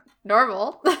Yeah. would be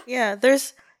normal. Yeah, there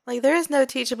is no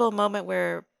teachable moment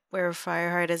where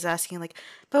Fireheart is asking like,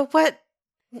 but what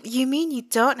you mean you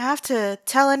don't have to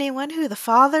tell anyone who the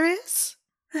father is?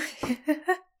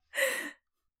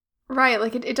 Right,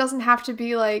 like it doesn't have to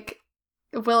be like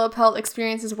Willow Pelt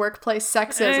experiences workplace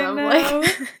sexism. I know.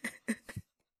 Like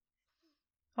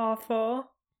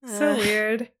Awful. So Ugh.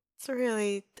 weird. It's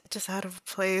really just out of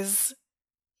place.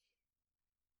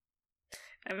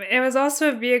 I mean, it was also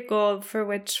a vehicle for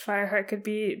which Fireheart could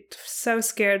be so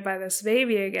scared by this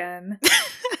baby again.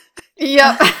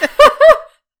 Yep.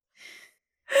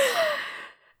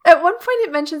 At one point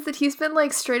it mentions that he's been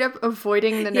like straight up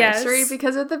avoiding the nursery Yes.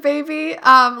 because of the baby.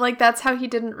 Like that's how he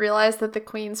didn't realize that the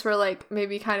queens were like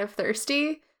maybe kind of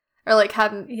thirsty or like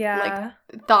hadn't Yeah.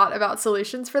 like thought about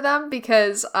solutions for them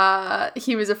because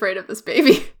he was afraid of this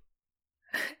baby.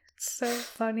 So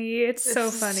funny. It's so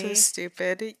This is funny. So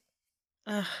stupid.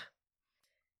 Ugh.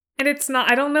 And it's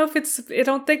not, I don't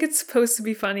think it's supposed to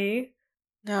be funny.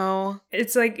 No.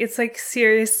 It's like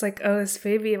serious, like, oh, this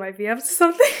baby might be up to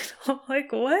something. I'm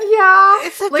like, what? Yeah.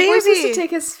 It's a like we're supposed to baby.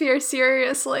 take his fear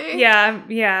seriously.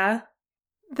 Yeah.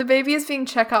 The baby is being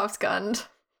Chekhov's gunned.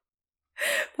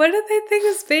 What do they think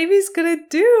this baby's gonna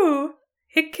do?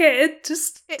 He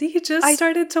I-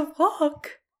 started to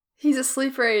walk. He's a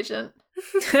sleeper agent.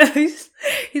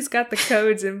 He's got the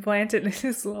codes implanted in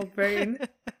his little brain.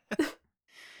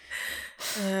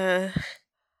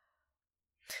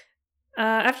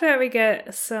 After that, we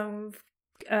get some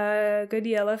good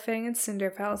Yellowfang and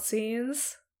Cinderpelt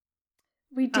scenes.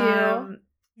 We do. Mhm.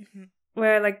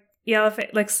 Where like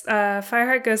Yellowfang, like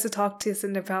Fireheart goes to talk to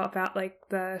Cinderpelt about like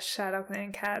the Shadow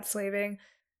Clan cat slaving,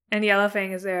 and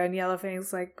Yellowfang is there, and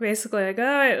Yellowfang's like basically like,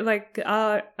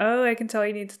 oh, I can tell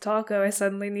you need to talk. Oh, I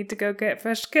suddenly need to go get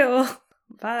fresh kill.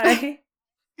 Bye.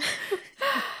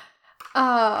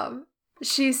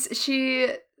 She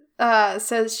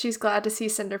says she's glad to see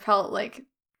Cinderpelt like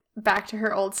back to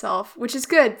her old self, which is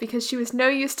good because she was no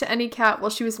use to any cat while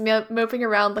she was moping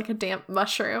around like a damp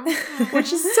mushroom,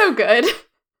 which is so good.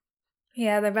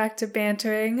 Yeah, they're back to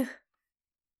bantering.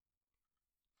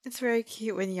 It's very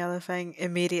cute when Yellowfang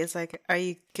immediately is like, are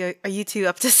you two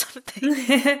up to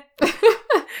something?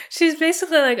 She's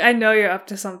basically like, I know you're up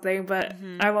to something, but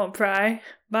I won't pry.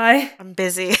 Bye. I'm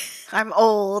busy. I'm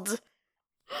old.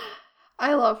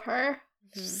 I love her.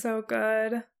 So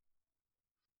good.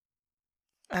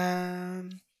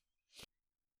 And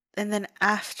then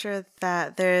after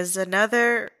that, there's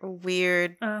another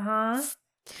weird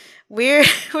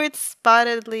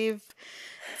spotted leaf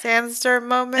sandstorm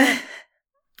moment.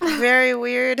 Very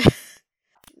weird.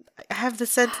 I have the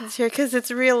sentence here because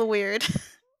it's real weird.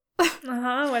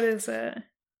 What is it?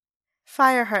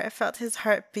 Fireheart felt his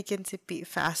heart begin to beat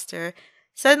faster.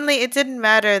 Suddenly, it didn't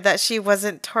matter that she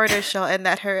wasn't tortoiseshell and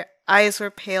that her eyes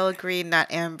were pale green,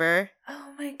 not amber.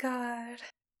 Oh my god.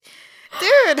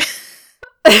 Dude!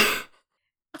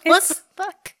 What the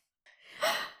fuck?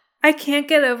 I can't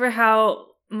get over how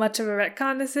much of a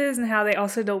retcon this is and how they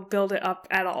also don't build it up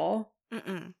at all.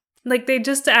 Mm-mm. Like, they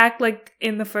just act like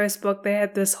in the first book they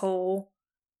had this whole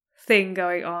thing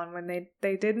going on when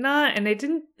they did not, and they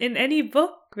didn't in any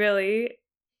book, really,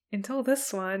 until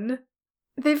this one.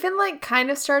 They've been like kind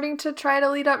of starting to try to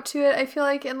lead up to it, I feel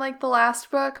like, in like the last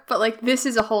book, but like this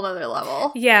is a whole nother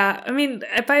level. Yeah, I mean,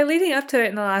 by leading up to it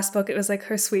in the last book, it was like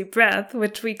her sweet breath,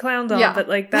 which we clowned on, Yeah. but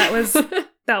like that wasn't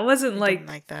I like didn't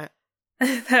like that.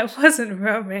 that wasn't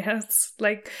romance.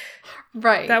 Like,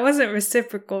 Right. that wasn't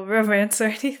reciprocal romance or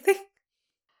anything.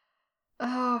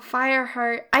 Oh,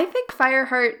 Fireheart. I think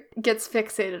Fireheart gets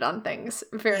fixated on things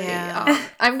very. Yeah.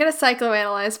 I'm gonna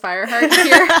psychoanalyze Fireheart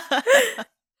here.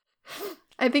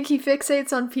 I think he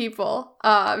fixates on people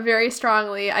very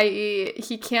strongly, i.e.,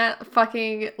 he can't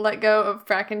fucking let go of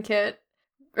Brackenkit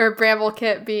or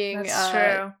Bramblekit being That's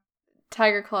true.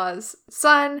 Tiger Claw's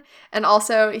son, and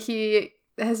also he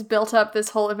has built up this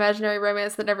whole imaginary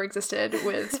romance that never existed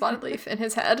with Spotted Leaf in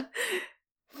his head.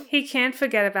 He can't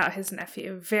forget about his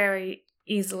nephew very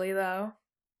easily, though.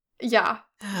 Yeah.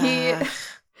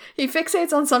 He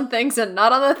fixates on some things and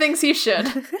not on the things he should.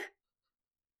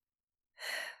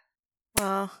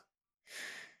 Well,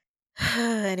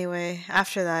 anyway,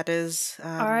 after that is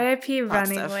R.I.P. hot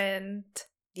Running stuff. Wind.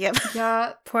 Yep.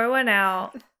 Yeah. Pour one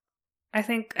out. I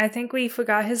think we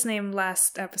forgot his name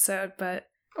last episode, but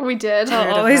We did. Tired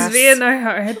he'll of always us. be in our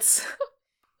hearts.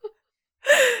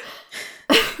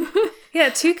 Yeah,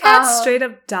 two cats straight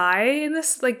up die in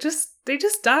this. Like, they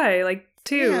just die. Like,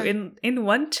 two Yeah. in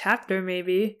one chapter,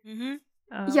 maybe. Mm-hmm.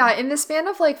 Yeah, in the span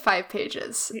of like 5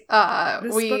 pages,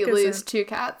 This we book lose isn't- 2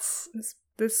 cats.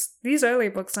 These early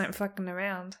books aren't fucking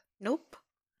around. Nope.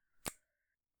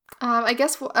 I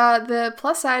guess the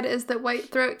plus side is that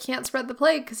Whitethroat can't spread the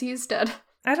plague because he's dead.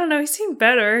 I don't know. He seemed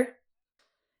better.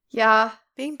 Yeah.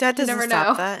 Being dead You doesn't never stop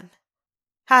know. that.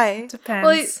 Hi.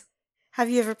 Depends. Have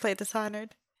you ever played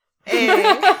Dishonored?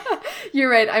 Hey. You're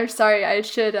right. I'm sorry. I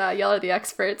should yell at the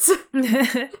experts.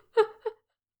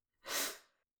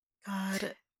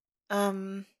 God.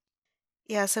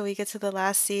 Yeah, so we get to the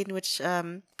last scene, which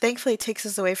thankfully takes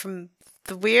us away from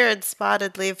the weird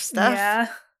Spotted Leaf stuff. Yeah.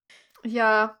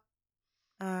 Yeah.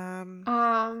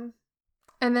 Um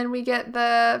And then we get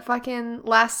the fucking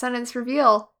last sentence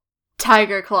reveal.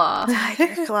 Tiger Claw.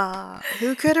 Tiger Claw.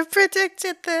 Who could have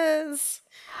predicted this?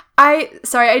 I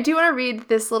do want to read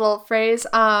this little phrase.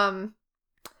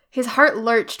 His heart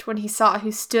lurched when he saw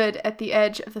who stood at the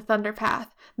edge of the Thunder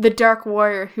Path, the dark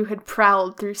warrior who had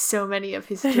prowled through so many of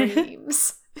his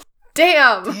dreams.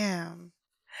 Damn! Damn.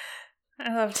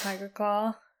 I love Tiger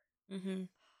Claw. Mm-hmm.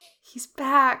 He's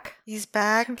back. He's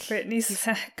back. Brittany's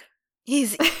back.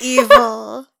 He's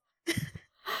evil.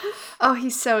 Oh,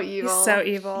 he's so evil. He's so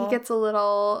evil. He gets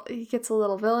a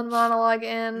little villain monologue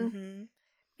in. Mm-hmm.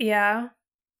 Yeah.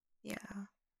 Yeah.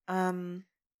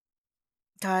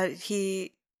 God,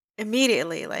 he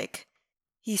immediately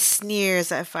he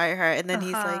sneers at Fireheart, and then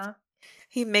he's like,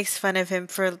 he makes fun of him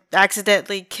for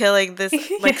accidentally killing this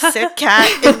Yeah. sick cat,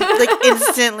 and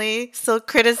instantly still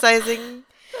criticizing.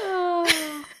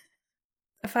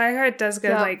 Fireheart does go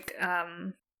Yeah.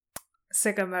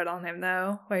 sicko mode on him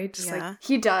though, where he just Yeah.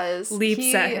 He does. leaps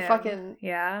he at him. fucking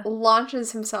Yeah.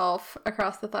 launches himself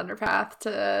across the Thunder Path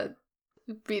to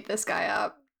beat this guy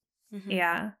up. Mhm.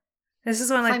 Yeah. This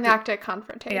is when Climactic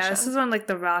confrontation. yeah, this is when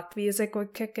the rock music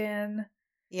would kick in.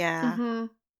 Yeah.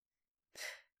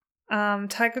 Mm-hmm.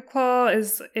 Tiger Claw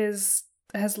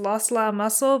has lost a lot of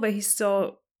muscle, but he's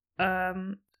still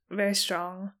very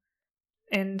strong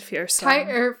and fearsome.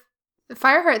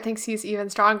 Fireheart thinks he's even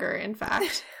stronger, in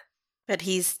fact. But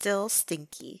he's still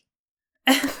stinky.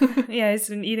 Yeah, he's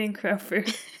been eating crow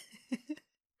fruit.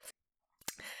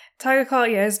 Tiger Claw,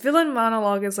 yeah, his villain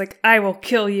monologue is like, I will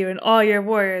kill you and all your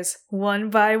warriors, one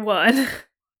by one.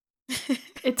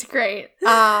 It's great.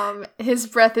 His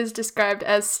breath is described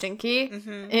as stinky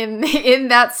Mhm. in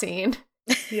that scene.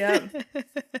 Yep.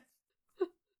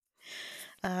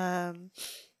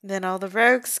 Then all the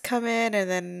rogues come in, and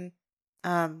then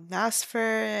Mousefur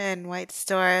and White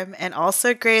Storm, and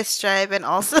also Grey Stripe, and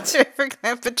also River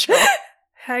Clan Patrol.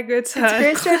 Hagrid's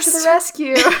It's Greystripe to the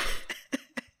rescue.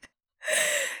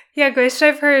 Yeah,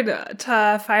 Greystripe heard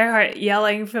Fireheart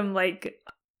yelling from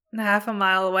half a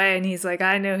mile away, and he's like,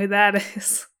 I know who that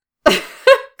is.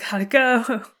 Gotta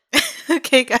go.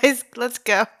 Okay, guys, let's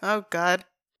go. Oh, God.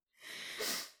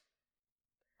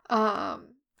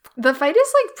 The fight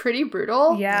is pretty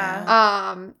brutal.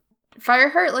 Yeah.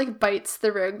 Fireheart bites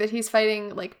the rogue that he's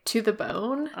fighting to the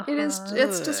bone.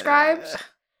 It's described.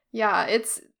 Yeah,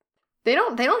 they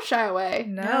don't shy away.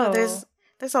 No.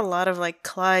 There's a lot of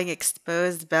clawing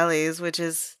exposed bellies, which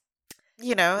is,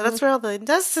 that's where all the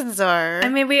intestines are. I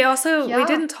mean, we Yeah.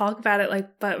 didn't talk about it,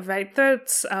 but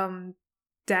Whitethroat's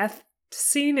death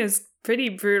scene is pretty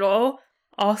brutal.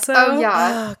 Also, Oh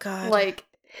yeah, Oh, God.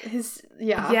 his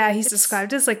yeah, he's It's-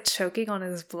 described as choking on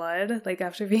his blood,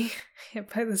 after being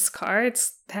hit by this car.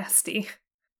 It's nasty.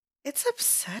 It's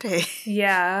upsetting.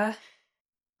 Yeah,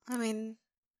 I mean,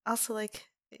 also,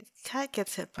 cat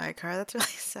gets hit by a car. That's really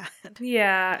sad.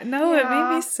 Yeah, no, it made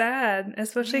Yeah. me sad,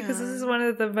 especially because this is one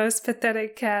of the most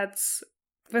pathetic cats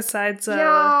besides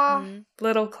Yeah. Mm.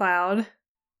 Little Cloud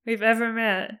we've ever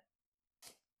met.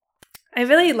 I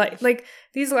really like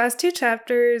these last two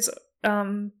chapters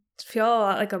feel a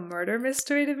lot like a murder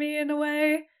mystery to me in a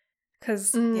way,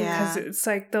 because Yeah. it's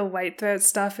like the white throat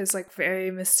stuff is like very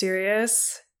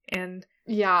mysterious, and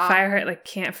Yeah. Fireheart like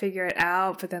can't figure it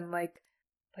out, but then like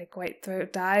white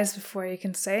throat dies before he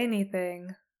can say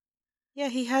anything. Yeah,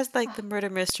 he has like the murder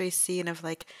mystery scene of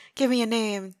like, give me a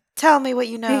name, tell me what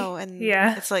you know, and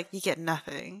Yeah. it's like you get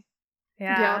nothing.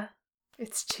 Yeah. Yeah.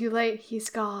 It's too late.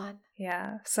 He's gone.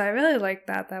 Yeah. So I really liked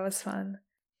that. That was fun.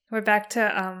 We're back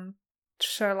to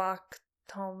Sherlock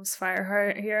Holmes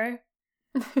Fireheart here.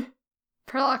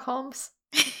 Sherlock Holmes.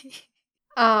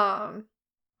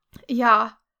 Yeah.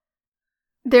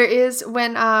 There is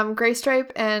when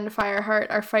Greystripe and Fireheart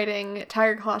are fighting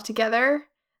Tigerclaw together.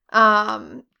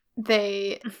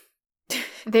 They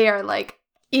are like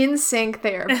in sync.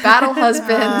 They are battle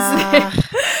husbands.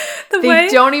 They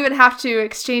don't even have to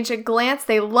exchange a glance.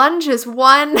 They lunge as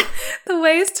one. The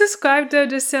way it's described though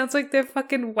just sounds like they're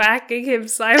fucking whacking him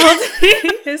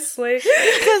simultaneously.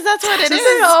 Because that's what it is.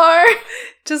 They are.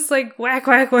 Just like whack,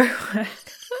 whack, whack, whack.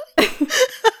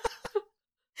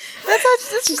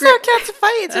 That's just how cats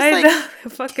fight. It's just I like know,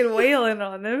 fucking wailing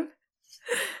on him.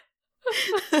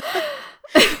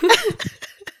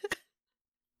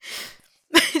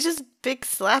 just big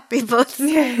slappy both.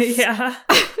 Yeah.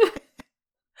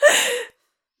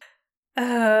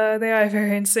 They are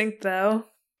very in sync though.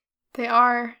 They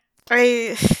are.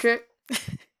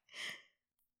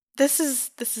 This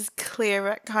is clear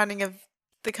retconning of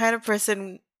the kind of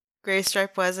person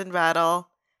Greystripe was in battle,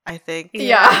 I think.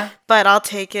 Yeah. But I'll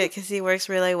take it because he works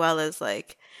really well as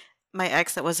like my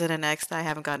ex that wasn't an ex that I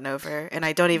haven't gotten over, and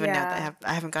I don't even know that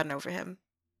I haven't gotten over him.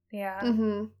 Yeah.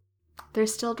 Mm-hmm. They're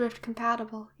still drift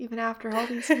compatible even after all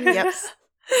these years.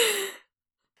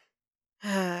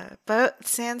 Both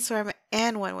Sandstorm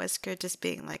and One Whisker just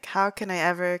being like, how can I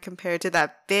ever compare to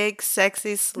that big,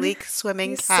 sexy, sleek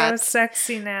swimming He's cat? so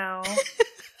sexy now.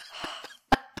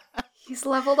 He's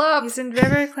leveled up. He's in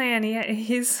RiverClan. He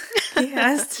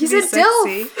has to He's be a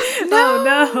sexy. dilf.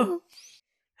 No.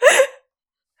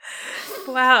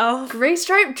 Wow.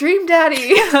 Greystripe Dream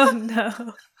Daddy. Oh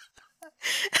no.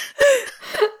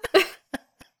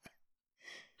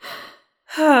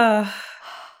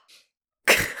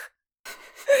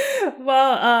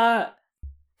 Well,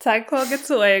 Tagclaw gets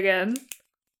away again.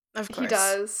 Of course. He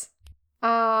does.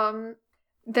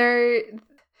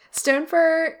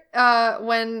 Stonefur,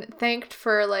 when thanked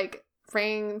for like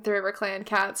bringing the RiverClan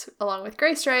cats along with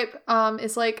Greystripe,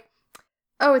 is like,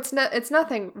 oh, it's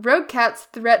nothing. Rogue cats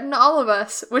threaten all of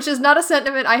us, which is not a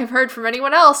sentiment I have heard from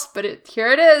anyone else, but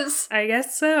here it is. I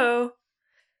guess so.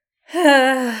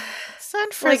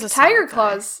 Stonefur's Like a Tiger smart guy.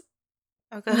 Claws.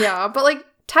 Okay. Yeah, but like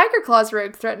Tiger Claws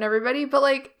rogue threaten everybody, but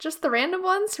like just the random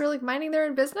ones who are like minding their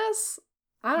own business?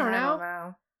 I don't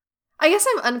know. I guess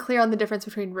I'm unclear on the difference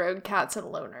between rogue cats and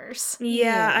loners.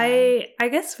 Yeah, I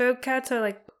guess rogue cats are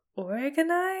like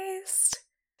organized.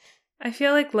 I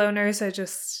feel like loners are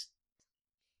just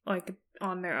like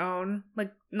on their own,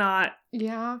 like not.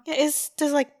 Yeah. Yeah,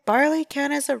 does like Barley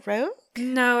count as a rogue?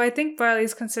 No, I think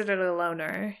Barley's considered a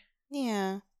loner.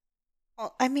 Yeah.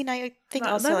 Well, I mean, I think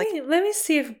Let also like me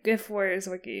see if Warriors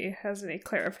Wiki has any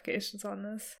clarifications on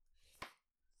this.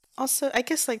 also I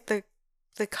guess like the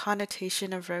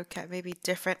connotation of rogue cat may be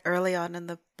different early on in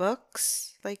the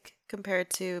books, like compared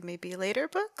to maybe later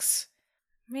books.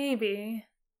 Maybe.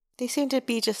 They seem to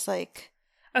be just like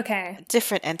Okay. a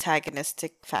different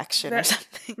antagonistic faction or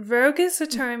something. Rogue is a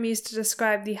term used to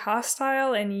describe the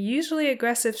hostile and usually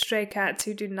aggressive stray cats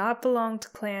who do not belong to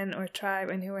clan or tribe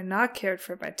and who are not cared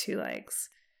for by two legs.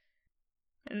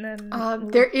 And then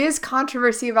There is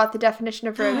controversy about the definition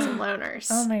of rogues and loners.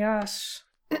 oh my gosh.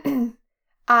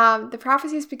 The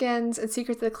Prophecies begins and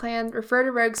Secrets of the Clan refer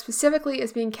to rogues specifically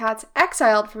as being cats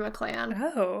exiled from a clan.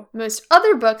 Oh. Most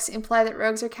other books imply that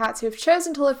rogues are cats who have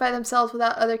chosen to live by themselves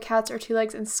without other cats or two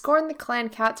legs and scorn the clan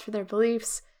cats for their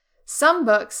beliefs. Some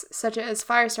books, such as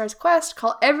Firestar's Quest,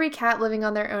 call every cat living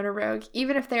on their own a rogue,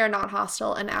 even if they are not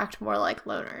hostile and act more like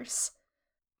loners.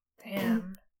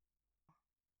 Damn.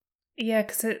 Yeah,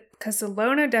 because the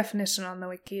loner definition on the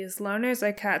wiki is loners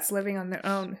are cats living on their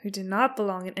own who do not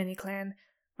belong in any clan,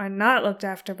 are not looked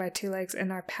after by two legs,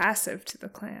 and are passive to the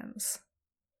clans.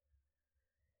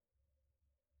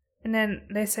 And then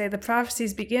they say the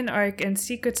Prophecies Begin arc and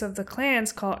Secrets of the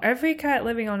Clans call every cat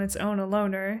living on its own a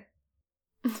loner.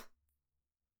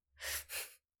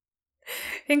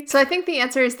 think, So I think the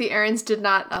answer is the Aarons did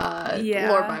not Yeah.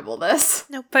 lore Bible this.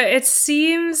 but it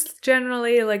seems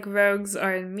generally like rogues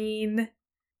are mean,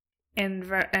 and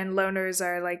loners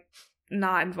are like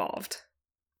not involved.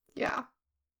 Yeah.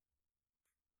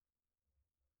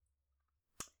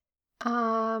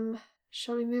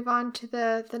 Shall we move on to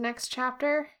the next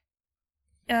chapter?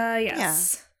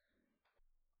 Yes.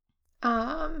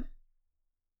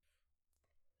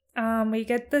 We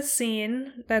get the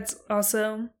scene that's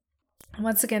also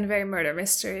once again very murder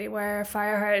mystery, where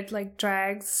Fireheart like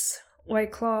drags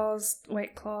Whitethroat's body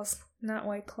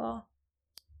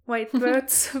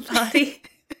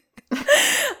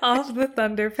off the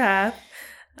Thunder Path,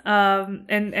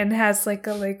 and has like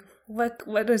a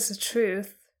what is the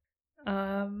truth?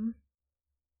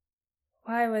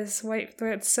 Why was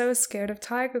Whitethroat so scared of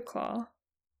Tigerclaw?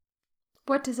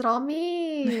 What does it all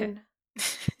mean?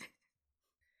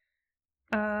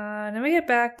 Then we get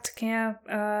back to camp.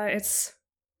 It's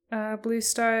Blue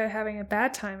Star having a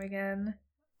bad time again.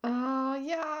 Oh,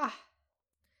 yeah.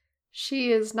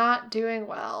 She is not doing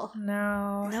well.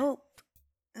 No. Nope.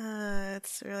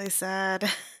 It's really sad.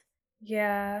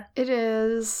 Yeah. It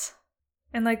is.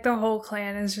 And like the whole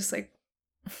clan is just like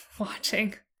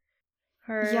watching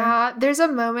her. Yeah, there's a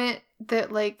moment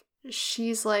that like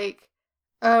she's like,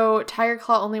 oh,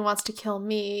 Tigerclaw only wants to kill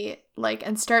me, like,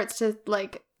 and starts to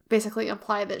like basically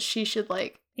imply that she should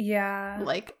like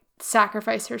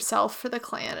sacrifice herself for the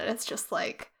clan, and it's just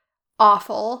like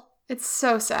awful. It's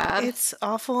so sad. It's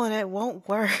awful and it won't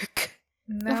work.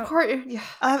 No. Of course, yeah.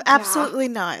 Absolutely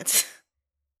not.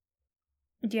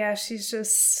 Yeah, she's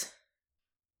just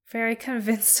very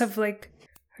convinced of like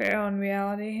her own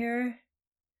reality here.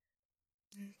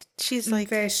 She's I'm like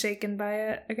very shaken by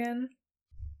it again.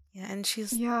 Yeah, and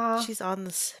she's on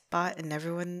the spot, and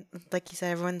everyone, like you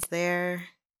said, everyone's there.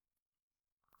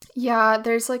 Yeah,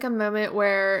 there's like a moment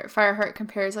where Fireheart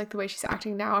compares like the way she's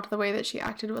acting now to the way that she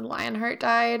acted when Lionheart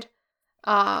died,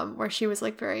 where she was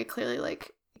like very clearly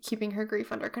like keeping her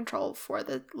grief under control for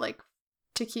the like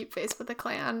to keep face with the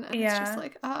clan, and it's just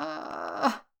like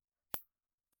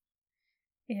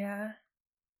yeah.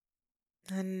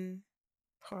 And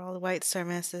poor old Whitestar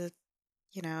has to,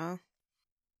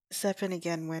 step in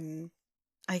again when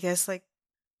I guess like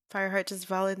Fireheart just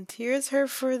volunteers her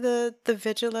for the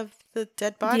vigil of the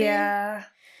dead body. Yeah.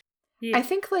 I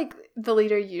think like the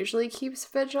leader usually keeps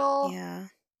vigil. Yeah.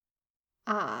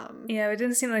 Yeah, it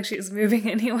didn't seem like she was moving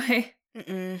anyway.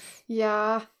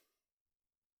 Yeah.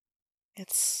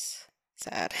 It's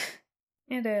sad.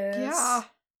 It is. Yeah.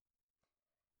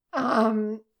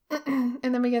 And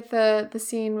then we get the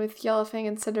scene with Yellowfang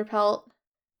and Cinderpelt,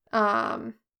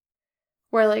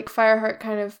 where like Fireheart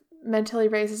kind of mentally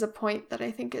raises a point that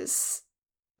I think is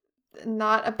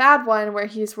not a bad one, where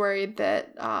he's worried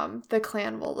that the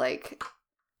clan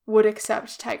would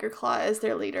accept Tigerclaw as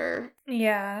their leader.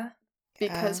 Yeah.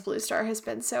 Because Blue Star has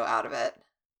been so out of it.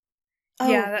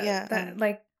 That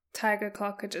like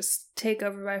Tigerclaw could just take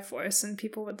over by force and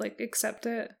people would like accept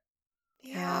it.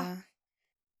 Yeah.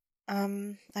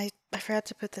 I forgot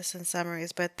to put this in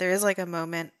summaries, but there is like a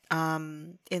moment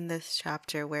in this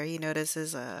chapter where he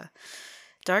notices a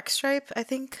Darkstripe, I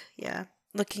think. Yeah.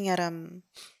 Looking at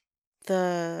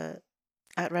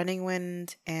at Running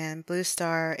Wind and Blue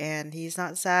Star, and he's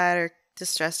not sad or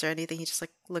distressed or anything. He just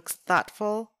like looks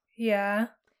thoughtful. Yeah.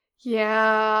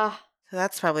 Yeah. So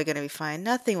that's probably going to be fine.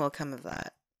 Nothing will come of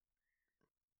that.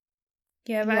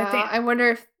 Yeah, but I wonder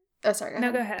if sorry,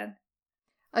 go ahead.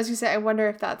 I was gonna say, I wonder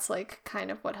if that's like kind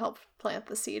of what helped plant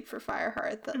the seed for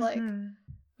Fireheart, that like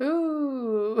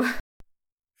ooh.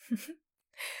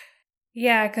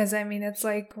 Yeah, because I mean it's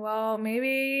like, well,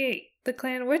 maybe the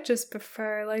clan would just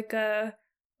prefer like a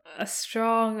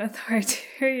strong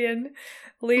authoritarian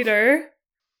leader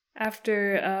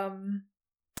after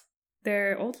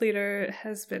their old leader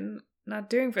has been not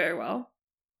doing very well.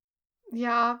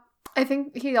 Yeah. I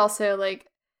think he also like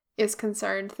is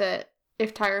concerned that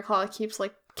if Tigerclaw keeps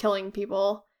like killing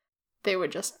people, they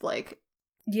would just like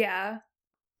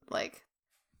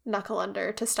knuckle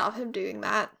under to stop him doing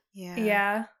that.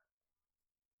 Yeah.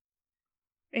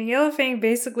 And Yellowfang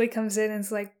basically comes in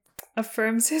and like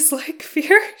affirms his like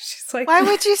fear. She's like, why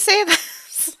would you say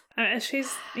this?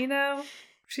 She's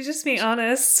she's just being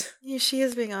honest. Yeah, she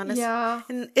is being honest. Yeah.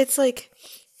 And it's like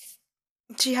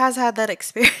she has had that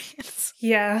experience.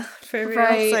 Yeah, for real.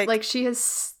 Right. Like she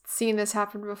has seen this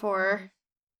happen before.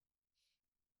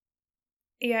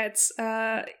 Yeah, it's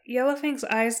Yellowfang's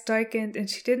eyes darkened and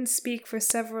she didn't speak for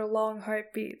several long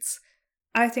heartbeats.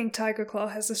 I think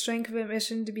Tigerclaw has the strength of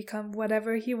ambition to become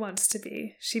whatever he wants to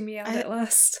be. She meowed at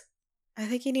last. I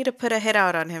think you need to put a hit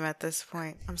out on him at this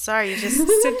point. I'm sorry, you just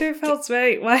Cinderfeld's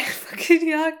right. Why fucking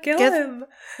not kill him?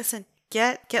 listen.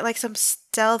 Get like some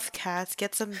stealth cats.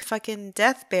 Get some fucking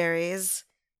death berries.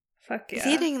 Fuck yeah.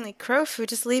 He's eating like crow food.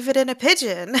 Just leave it in a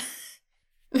pigeon.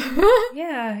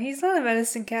 Yeah, he's not a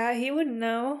medicine cat. He wouldn't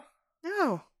know.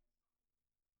 No.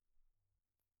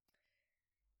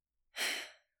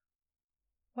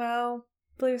 Well,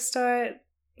 Blue Star,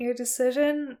 your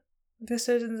decisions,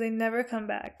 they never come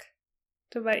back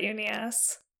to bite you in the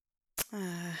ass.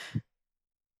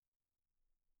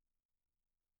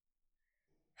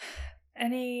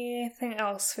 Anything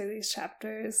else for these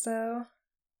chapters, though?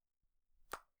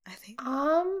 I think.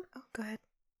 Oh, go ahead.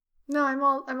 No,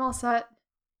 I'm all set.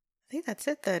 I think that's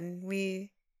it then.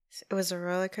 It was a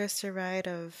roller coaster ride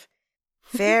of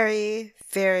very,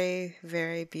 very,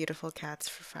 very beautiful cats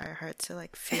for Fireheart to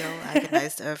like feel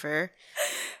agonized over.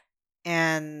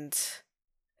 And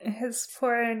his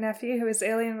poor nephew who was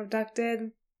alien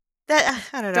abducted. That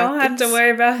I don't know. Don't have to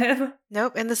worry about him.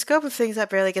 Nope. In the scope of things, that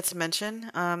barely gets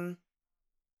mentioned.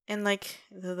 In like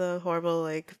the horrible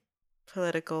like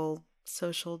political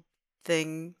social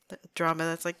thing drama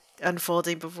that's like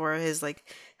unfolding before his like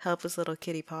helpless little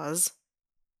kitty paws.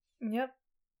 Yep.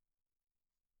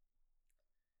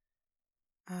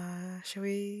 Should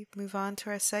we move on to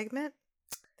our segment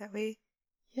that we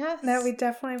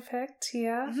definitely picked?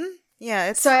 Yeah. Mm-hmm. Yeah.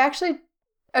 It's so I actually.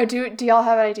 Oh, do y'all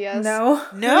have ideas? No.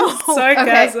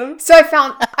 Sarcasm. Okay. So I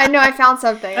found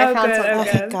something. I found something. Oh,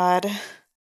 thank God.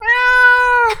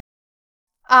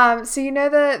 So you know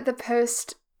the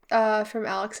post from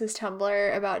Alex's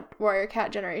Tumblr about Warrior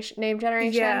Cat name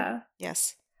generation? Yeah.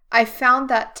 Yes. I found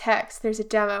that text. There's a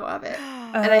demo of it.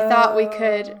 And I thought we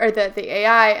could, or the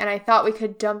AI, and I thought we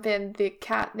could dump in the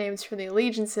cat names from the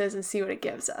allegiances and see what it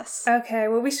gives us. Okay,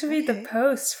 well, we should read the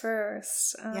post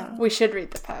first. Yeah. We should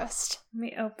read the post. Let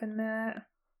me open that.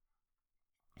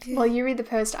 While you read the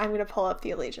post, I'm going to pull up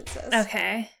the allegiances.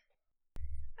 Okay.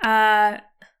 Oh,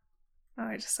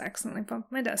 I just accidentally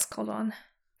bumped my desk. Hold on.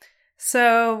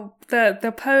 So,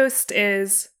 the post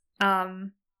is,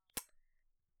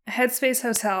 Headspace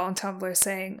Hotel on Tumblr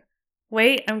saying,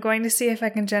 "Wait, I'm going to see if I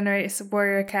can generate some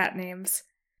warrior cat names."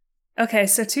 Okay,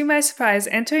 so to my surprise,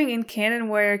 entering in canon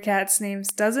warrior cats names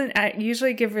doesn't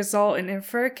usually give result in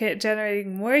InferKit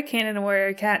generating more canon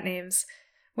warrior cat names,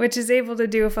 which is able to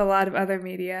do with a lot of other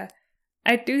media.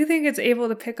 I do think it's able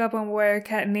to pick up on warrior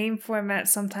cat name formats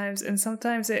sometimes, and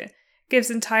sometimes it gives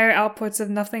entire outputs of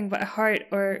nothing but heart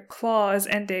or claw as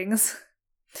endings.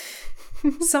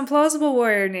 Some plausible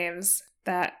warrior names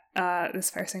that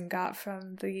this person got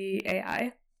from the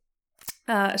AI.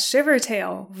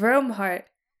 Shivertail, Roamheart,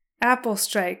 Apple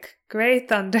Strike, Grey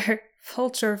Thunder,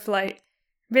 Vulture Flight,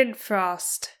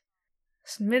 Mintfrost,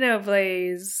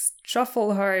 Minnowblaze,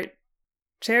 Truffleheart,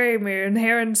 Cherry Moon,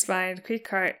 Heronspine,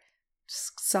 Creekheart,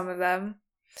 just some of them.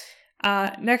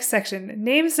 Next section.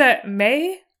 Names that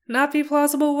may not be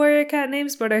plausible warrior cat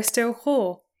names but are still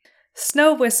cool.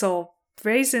 Snow Whistle,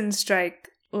 Brazen Strike,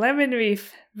 Lemon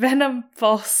Reef, Venom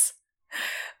Pulse,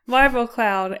 Marble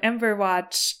Cloud, Ember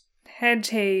Watch, Hedge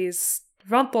Haze,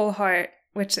 Rumpleheart,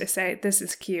 which they say, this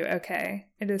is cute, okay,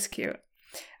 it is cute.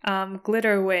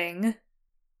 Glitter Wing.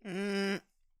 And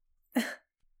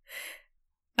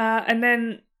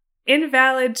then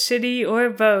Invalid, Shitty, or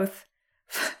Both.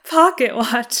 Pocket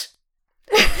Watch.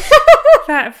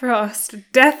 Fat Frost.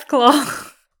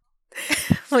 Deathclaw.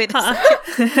 Wait a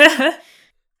second.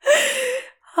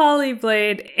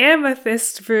 Hollyblade,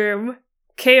 Amethyst Broom,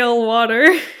 Kale Water.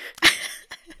 No,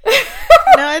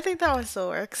 I think that one still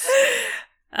works.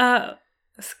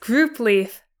 Group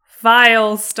Leaf,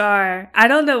 Vile Star. I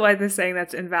don't know why they're saying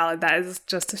that's invalid. That is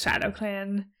just a Shadow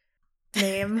Clan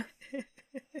name.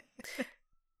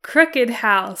 Crooked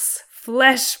House,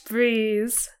 Flesh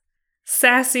Breeze,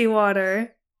 Sassy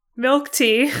Water, Milk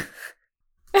Tea.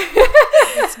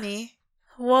 That's me.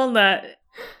 Walnut.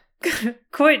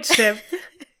 Courtship.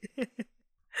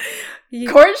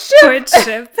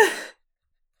 Courtship?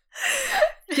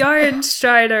 Yarn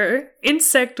Strider.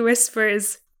 Insect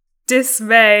Whispers.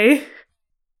 Dismay.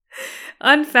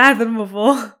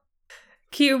 Unfathomable.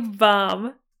 Cube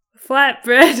Bomb.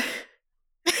 Flatbread.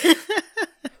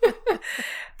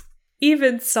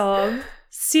 Evensong.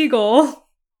 Seagull.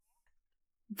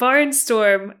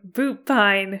 Barnstorm. Boot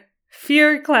Pine.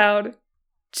 Fear Cloud.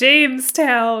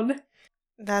 Jamestown.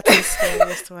 That's the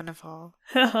scariest one of all.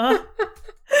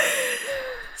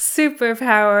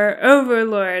 Superpower,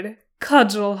 Overlord,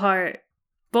 Cudgel Heart,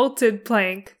 Bolted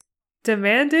Plank,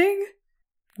 Demanding?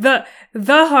 The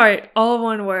Heart, all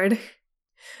one word.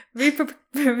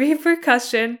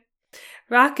 Repercussion,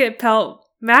 Rocket Pelt,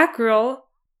 Mackerel,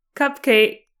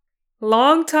 Cupcake,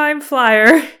 Longtime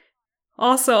Flyer,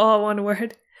 also all one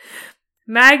word.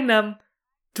 Magnum,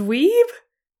 Dweeb,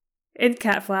 and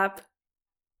Catflap.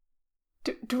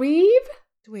 Dweeb?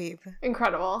 Dweeb.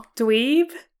 Incredible.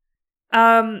 Dweeb.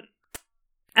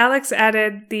 Alex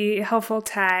added the helpful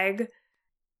tag.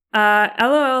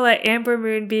 LOL at Amber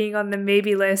Moon being on the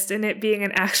maybe list and it being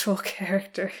an actual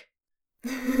character.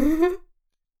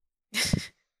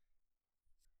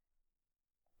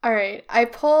 All right, I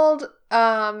pulled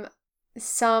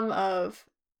some of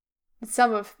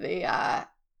the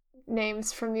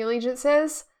names from the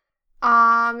allegiances,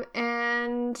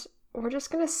 and we're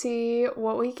just gonna see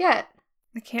what we get.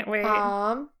 I can't wait.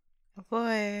 Oh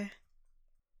boy.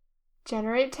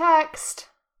 Generate text.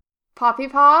 Poppy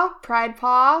Paw, Pride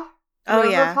Paw, Oh,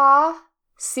 Rover yeah. Paw,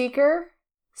 Seeker,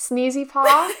 Sneezy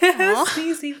Paw,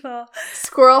 Sneezy Paw.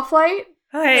 Squirrel Flight,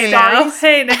 Hey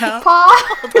Starries. now.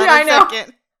 Paw. Hold on I a know.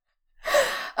 second.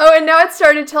 Oh, and now it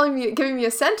started giving me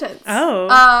a sentence.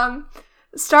 Oh.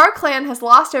 Star Clan has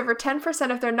lost over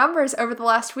 10% of their numbers over the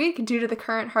last week due to the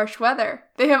current harsh weather.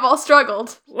 They have all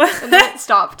struggled. And then it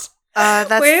stopped. That's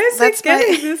Where is that's it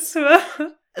getting my, this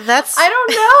from? that's I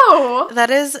don't know. that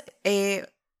is a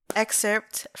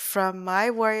excerpt from my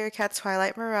Warrior Cat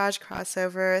Twilight Mirage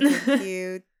crossover. Thank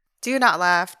you. Do not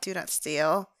laugh. Do not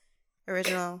steal.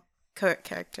 Original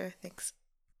character. Thanks.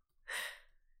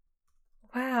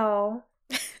 Wow.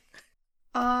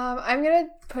 I'm gonna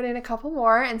put in a couple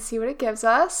more and see what it gives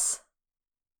us.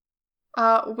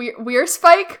 We're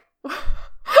Spike.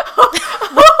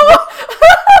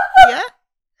 Yeah.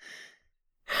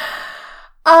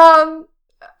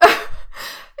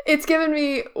 It's given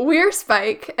me Weir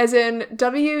Spike, as in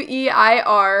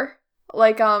WEIR,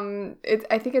 like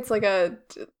I think it's like a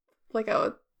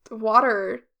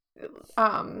water,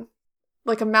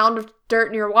 like a mound of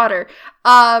dirt near water.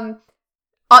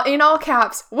 In all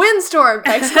caps, windstorm!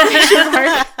 Exclamation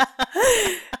mark.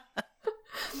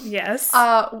 Yes.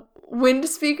 Wind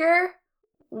speaker,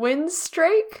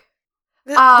 windstrake.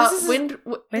 This is Wind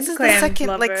this is the Clan second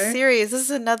lover. series. This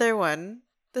is another one.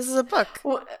 This is a book.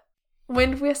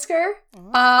 Wind whisker.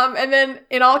 And then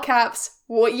in all caps,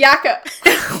 Yakka.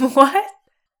 What?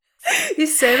 You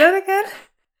say that again?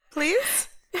 Please.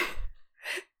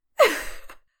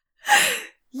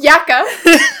 Yakka.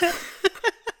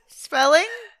 Spelling?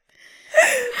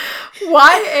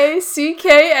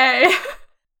 YACKA.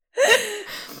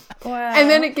 Wow. And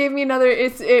then it gave me another.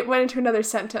 It went into another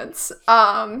sentence.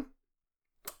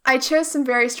 I chose some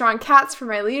very strong cats for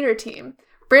my leader team.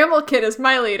 Bramble Kid is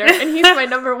my leader, and he's my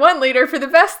number one leader for the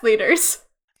best leaders.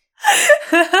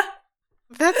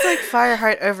 That's like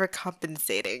Fireheart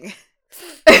overcompensating.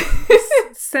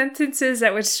 Sentences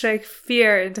that would strike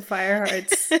fear into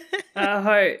Fireheart's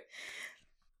heart.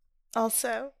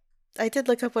 Also, I did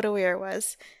look up what a weir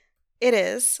was. It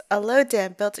is a low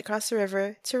dam built across the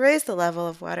river to raise the level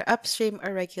of water upstream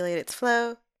or regulate its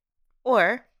flow,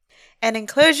 or an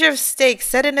enclosure of stakes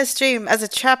set in a stream as a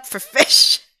trap for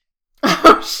fish.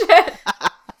 Oh shit!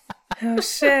 Oh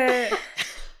shit.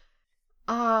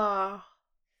 Oh.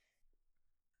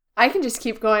 I can just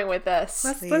keep going with this.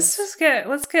 Let's get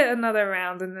another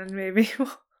round and then maybe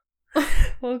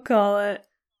we'll call it.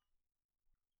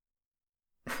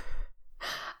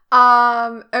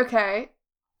 Okay.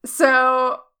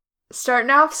 So starting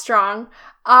off strong.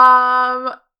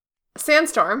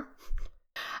 Sandstorm.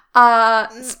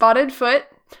 Spotted Foot.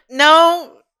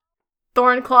 No.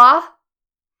 Thornclaw.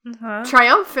 Uh-huh.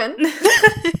 Triumphant.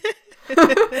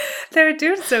 They were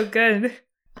doing so good.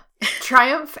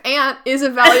 Triumph Ant is a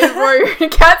valiant warrior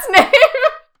cat's name.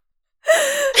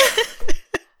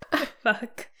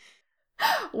 Fuck.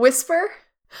 Whisper.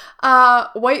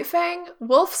 White Fang.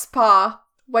 Wolf's Paw.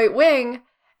 White Wing.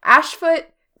 Ashfoot.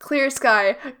 Clear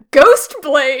Sky. Ghost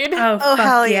Blade. Oh, Oh, fuck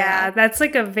hell yeah. yeah. That's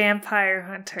like a vampire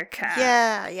hunter cat.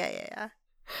 Yeah.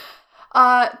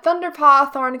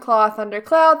 Thunderpaw, Thornclaw,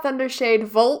 Thundercloud, Thundershade,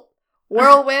 Volt,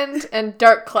 Whirlwind, and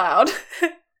Dark Cloud.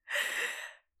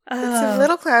 So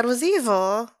Little Cloud was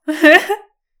evil. That's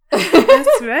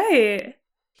right.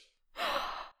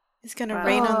 He's gonna Wow.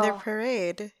 rain on their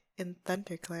parade in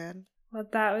ThunderClan. Well,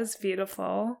 that was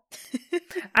beautiful.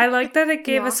 I like that it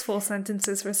gave Yeah. us full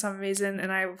sentences for some reason,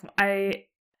 and I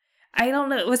don't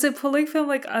know. Was it pulling from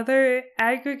like other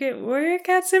aggregate warrior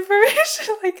cats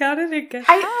information? Like, how did it get?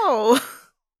 How?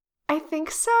 I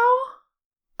think so.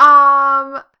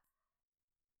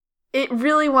 It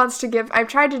really wants to give. I've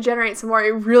tried to generate some more.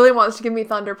 It really wants to give me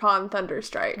Thunderpaw and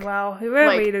Thunderstrike. Wow, who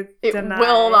are we to It deny?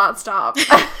 will not stop.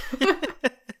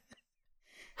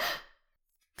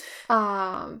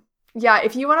 Yeah,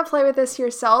 if you want to play with this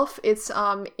yourself, it's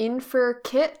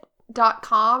Inferkit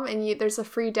Patreon.com and there's a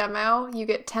free demo. You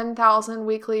get 10,000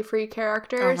 weekly free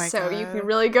characters, my so you God. can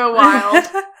really go wild.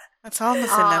 That's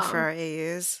almost enough for our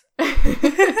AUs.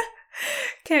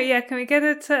 Can we get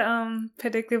it to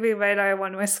predictably write our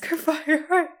One Whisker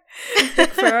Fireheart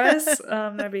for us?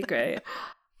 That'd be great.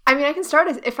 I mean, I can start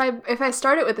it if I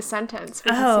start it with a sentence.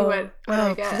 We can see what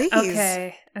I get. Please.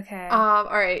 Okay. All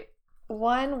right.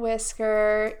 One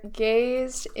whisker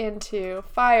gazed into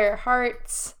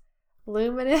Fireheart's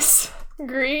luminous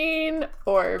green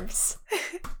orbs.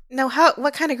 No,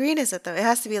 what kind of green is it though? It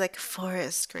has to be like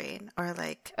forest green or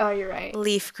like Oh, you're right.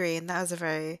 leaf green. That was a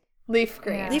very Leaf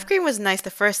green. Yeah. leaf green was nice the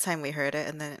first time we heard it,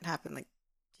 and then it happened like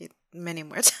many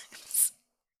more times.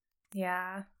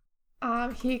 Yeah.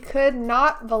 He could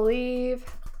not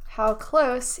believe how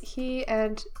close he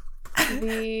and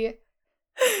the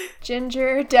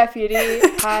ginger deputy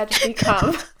had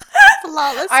become.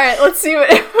 Flawless. All right, let's see what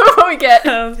we get.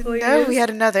 Oh, please. No, we had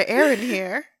another Aaron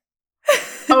here.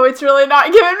 Oh, it's really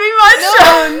not giving me much.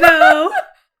 Oh,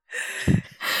 no.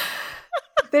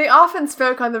 They often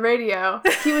spoke on the radio.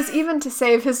 He was even to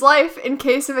save his life in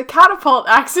case of a catapult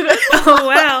accident. Oh,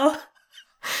 wow.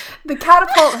 The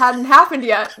catapult hadn't happened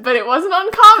yet, but it wasn't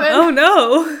uncommon. Oh,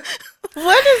 no.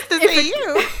 What is this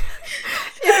AU?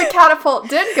 If a catapult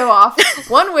did go off,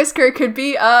 one whisker could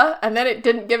be and then it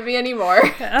didn't give me any more. Oh,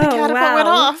 Catapult wow. went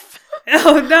off.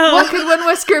 Oh, no. What could one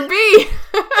whisker be?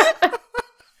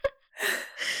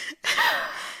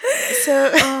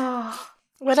 So Oh,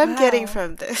 what I'm getting Wow.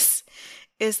 from this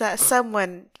is that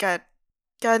someone got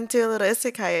into a little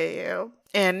isekai AU,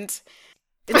 and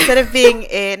instead of being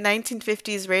a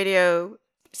 1950s radio,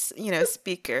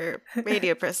 speaker,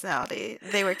 radio personality,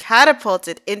 they were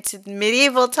catapulted into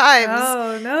medieval times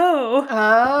Oh, no.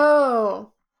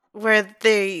 oh. where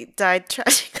they died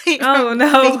tragically. Oh, from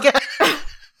no. being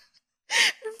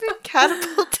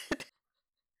catapulted.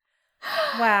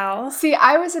 Wow. See,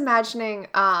 I was imagining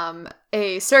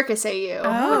a circus AU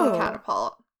Oh. with a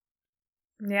catapult.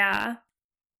 Yeah.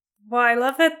 Well, I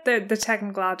love that the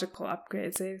technological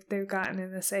upgrades they've gotten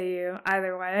in this AU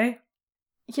either way.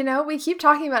 You know, we keep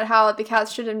talking about how the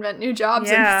cats should invent new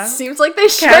jobs, Yeah. and it seems like they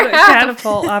sure have.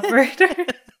 Catapult operator.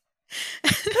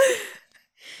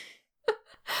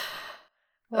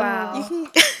 Wow.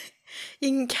 You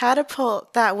can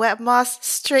catapult that wet moss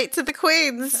straight to the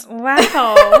queens.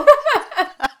 Wow.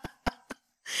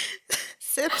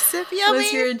 Sip, sip, yummy.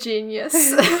 Liz, you're a genius.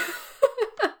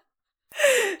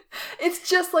 It's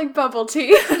just like bubble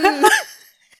tea.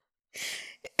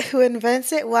 Who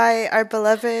invents it? Why, our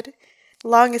beloved,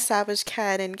 long-established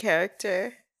canon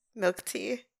character, Milk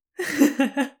Tea.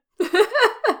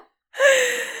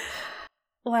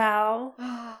 Wow.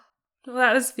 Well,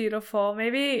 that was beautiful.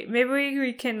 Maybe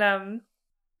we can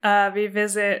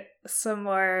revisit some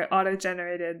more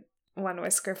auto-generated One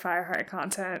Whisker Fireheart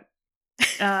content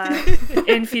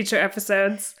in future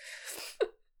episodes.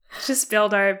 Just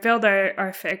build our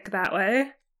fic that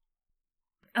way.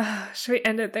 Should we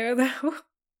end it there though?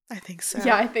 I think so.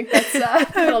 Yeah, I think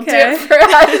that'll do Okay. it for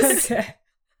us.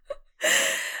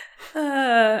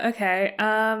 Okay.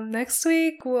 Next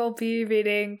week we'll be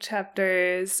reading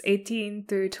chapters 18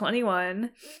 through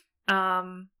 21.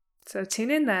 So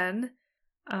tune in then.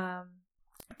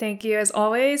 Thank you as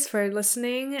always for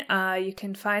listening. You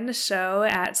can find the show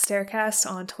at Staircast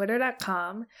on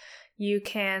Twitter.com. You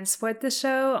can support the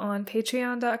show on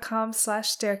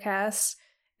Patreon.com/Staircast.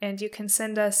 And you can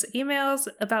send us emails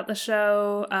about the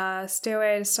show,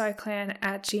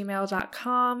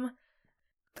 stairwaytostarclan@gmail.com.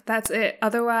 But that's it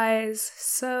otherwise.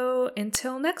 So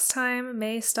until next time,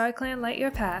 may StarClan light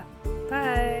your path.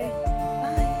 Bye.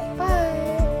 Bye.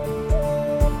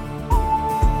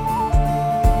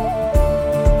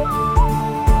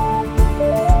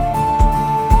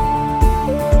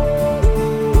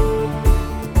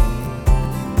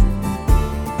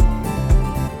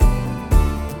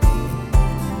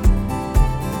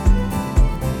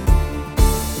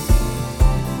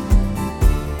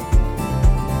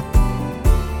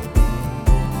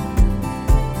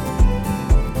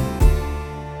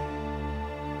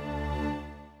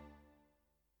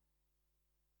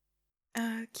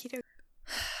 Keto.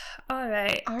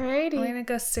 Alright. Alrighty. We're gonna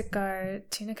go stick our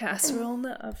tuna casserole in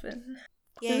the oven.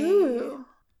 Ooh,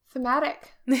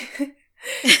 thematic. Yeah,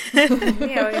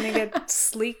 we're gonna get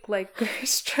sleek like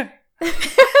Gerstrom. All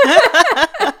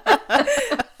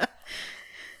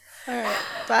right.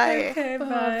 Bye. Okay,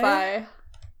 bye. Bye.